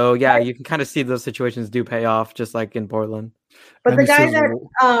 So yeah, you can kind of see those situations do pay off, just like in Portland. But the guy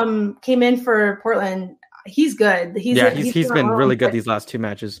that came in for Portland, he's good. He's been really good these last 2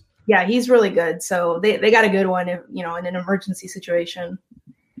 matches. Yeah, he's really good. So they got a good one, in an emergency situation.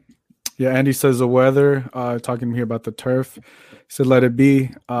 Yeah, Andy says the weather, talking to me about the turf. He said, let it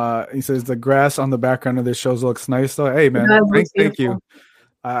be. He says the grass on the background of this show looks nice, though. Hey, man, thank you.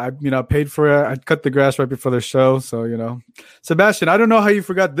 I paid for it. I cut the grass right before the show. So, Sebastian, I don't know how you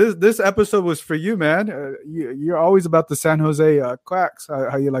forgot this episode was for you, man. You're always about the San Jose Quacks,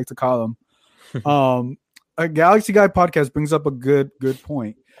 how you like to call them. A Galaxy Guy podcast brings up a good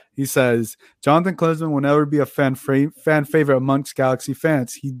point. He says, Jonathan Klinsmann will never be a fan favorite amongst Galaxy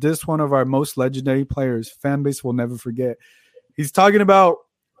fans. He dissed one of our most legendary players. Fan base will never forget. He's talking about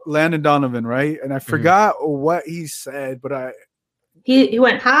Landon Donovan, right? And I forgot what he said, but he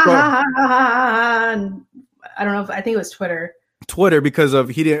went, ha, ha, ha, ha, ha. And I don't know I think it was Twitter, because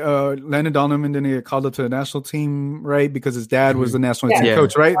of Landon Donovan didn't get called up to the national team, right? Because his dad was the national team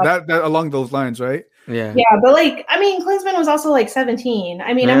coach, right? That along those lines, right? Yeah, but Klinsmann was also 17.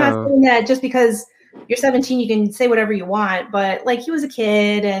 I mean, I'm not saying that just because you're 17 you can say whatever you want, but he was a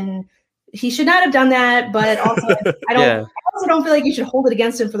kid and he should not have done that. But also, I also don't feel like you should hold it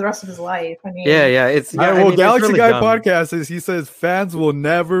against him for the rest of his life. I mean, it's Galaxy really Guy dumb. Podcast he says fans will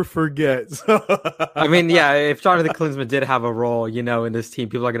never forget. I mean, if Jonathan Klinsmann did have a role, in this team,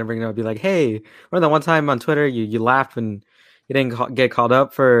 people are gonna bring it up and be like, "Hey, remember that one time on Twitter you laughed when you didn't get called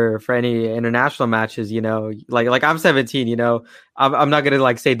up for any international matches?" Like I'm 17. I'm not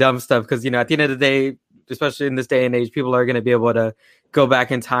gonna say dumb stuff because at the end of the day, especially in this day and age, people are gonna be able to go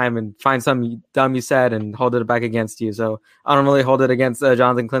back in time and find something dumb you said and hold it back against you. So I don't really hold it against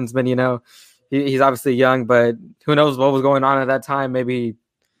Jonathan Klinsmann. He's obviously young, but who knows what was going on at that time? Maybe,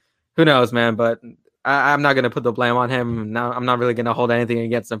 who knows, man? But I'm not going to put the blame on him. Now I'm not really going to hold anything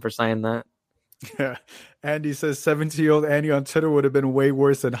against him for saying that. Yeah. Andy says 17-year-old Andy on Twitter would have been way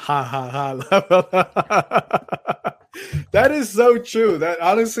worse than ha ha ha. That is so true. That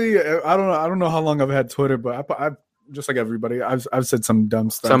honestly, I don't know how long I've had Twitter, but I just like everybody, I've said some dumb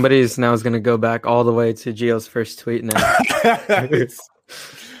stuff. Somebody's now is going to go back all the way to Gio's first tweet now.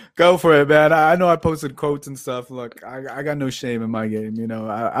 Go for it, man. I know I posted quotes and stuff. Look, I got no shame in my game.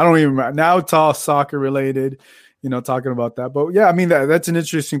 I don't even now. It's all soccer related. Talking about that. But yeah, I mean that's an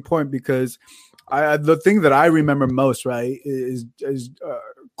interesting point because the thing that I remember most, right, is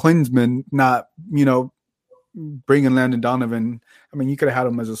Klinsmann not bringing Landon Donovan. I mean, you could have had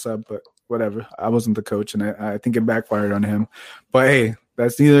him as a sub, but whatever. I wasn't the coach, and I think it backfired on him. But hey,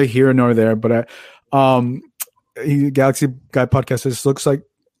 that's neither here nor there. But Galaxy Guy podcast says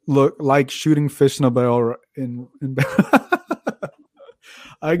look like shooting fish in a barrel.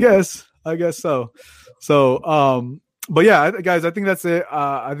 I guess so. So, but yeah, guys, I think that's it.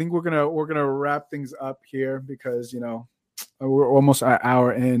 I think we're gonna wrap things up here because we're almost an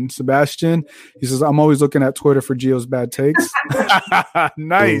hour in. Sebastian, he says, I'm always looking at Twitter for Gio's bad takes.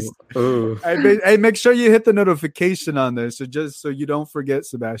 Nice. Ooh. Hey, make sure you hit the notification on this. So just so you don't forget,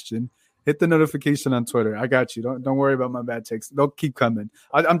 Sebastian, hit the notification on Twitter. I got you. Don't worry about my bad takes. They'll keep coming.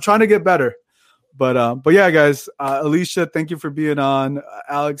 I'm trying to get better. But yeah, guys, Alicia, thank you for being on.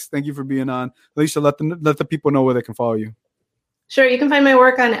 Alex, thank you for being on. Alicia, let the people know where they can follow you. Sure. You can find my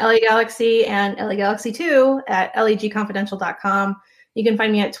work on LA Galaxy and LA Galaxy 2 at legconfidential.com. You can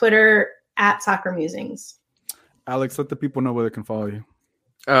find me at Twitter at Soccer Musings. Alex, let the people know where they can follow you.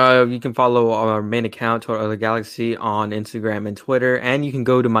 You can follow our main account, LA Galaxy, on Instagram and Twitter. And you can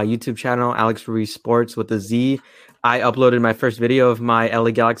go to my YouTube channel, Alex Ruiz Sports with a Z. I uploaded my first video of my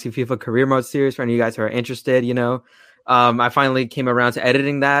LA Galaxy FIFA Career Mode series for any of you guys who are interested, I finally came around to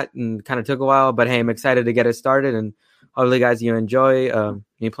editing that and kind of took a while. But hey, I'm excited to get it started. And hopefully, guys, you enjoy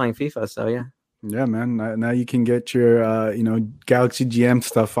me playing FIFA. So, yeah. Yeah, man. Now you can get your, Galaxy GM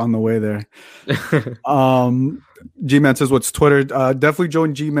stuff on the way there. G-Man says, what's Twitter? Definitely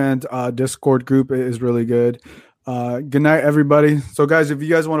join G-Man's Discord group. It is really good. Good night, everybody. So, guys, if you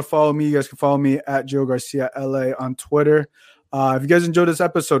guys want to follow me, you guys can follow me at Gio Garcia LA on Twitter. If you guys enjoyed this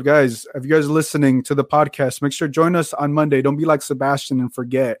episode, guys, if you guys are listening to the podcast, make sure to join us on Monday. Don't be like Sebastian and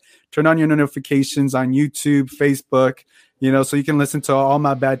forget. Turn on your notifications on YouTube, Facebook, so you can listen to all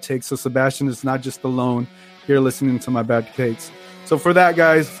my bad takes. So Sebastian is not just alone here listening to my bad takes. So for that,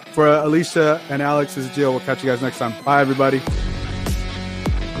 guys, for Alicia and Alex, this is Jill. We'll catch you guys next time. Bye, everybody.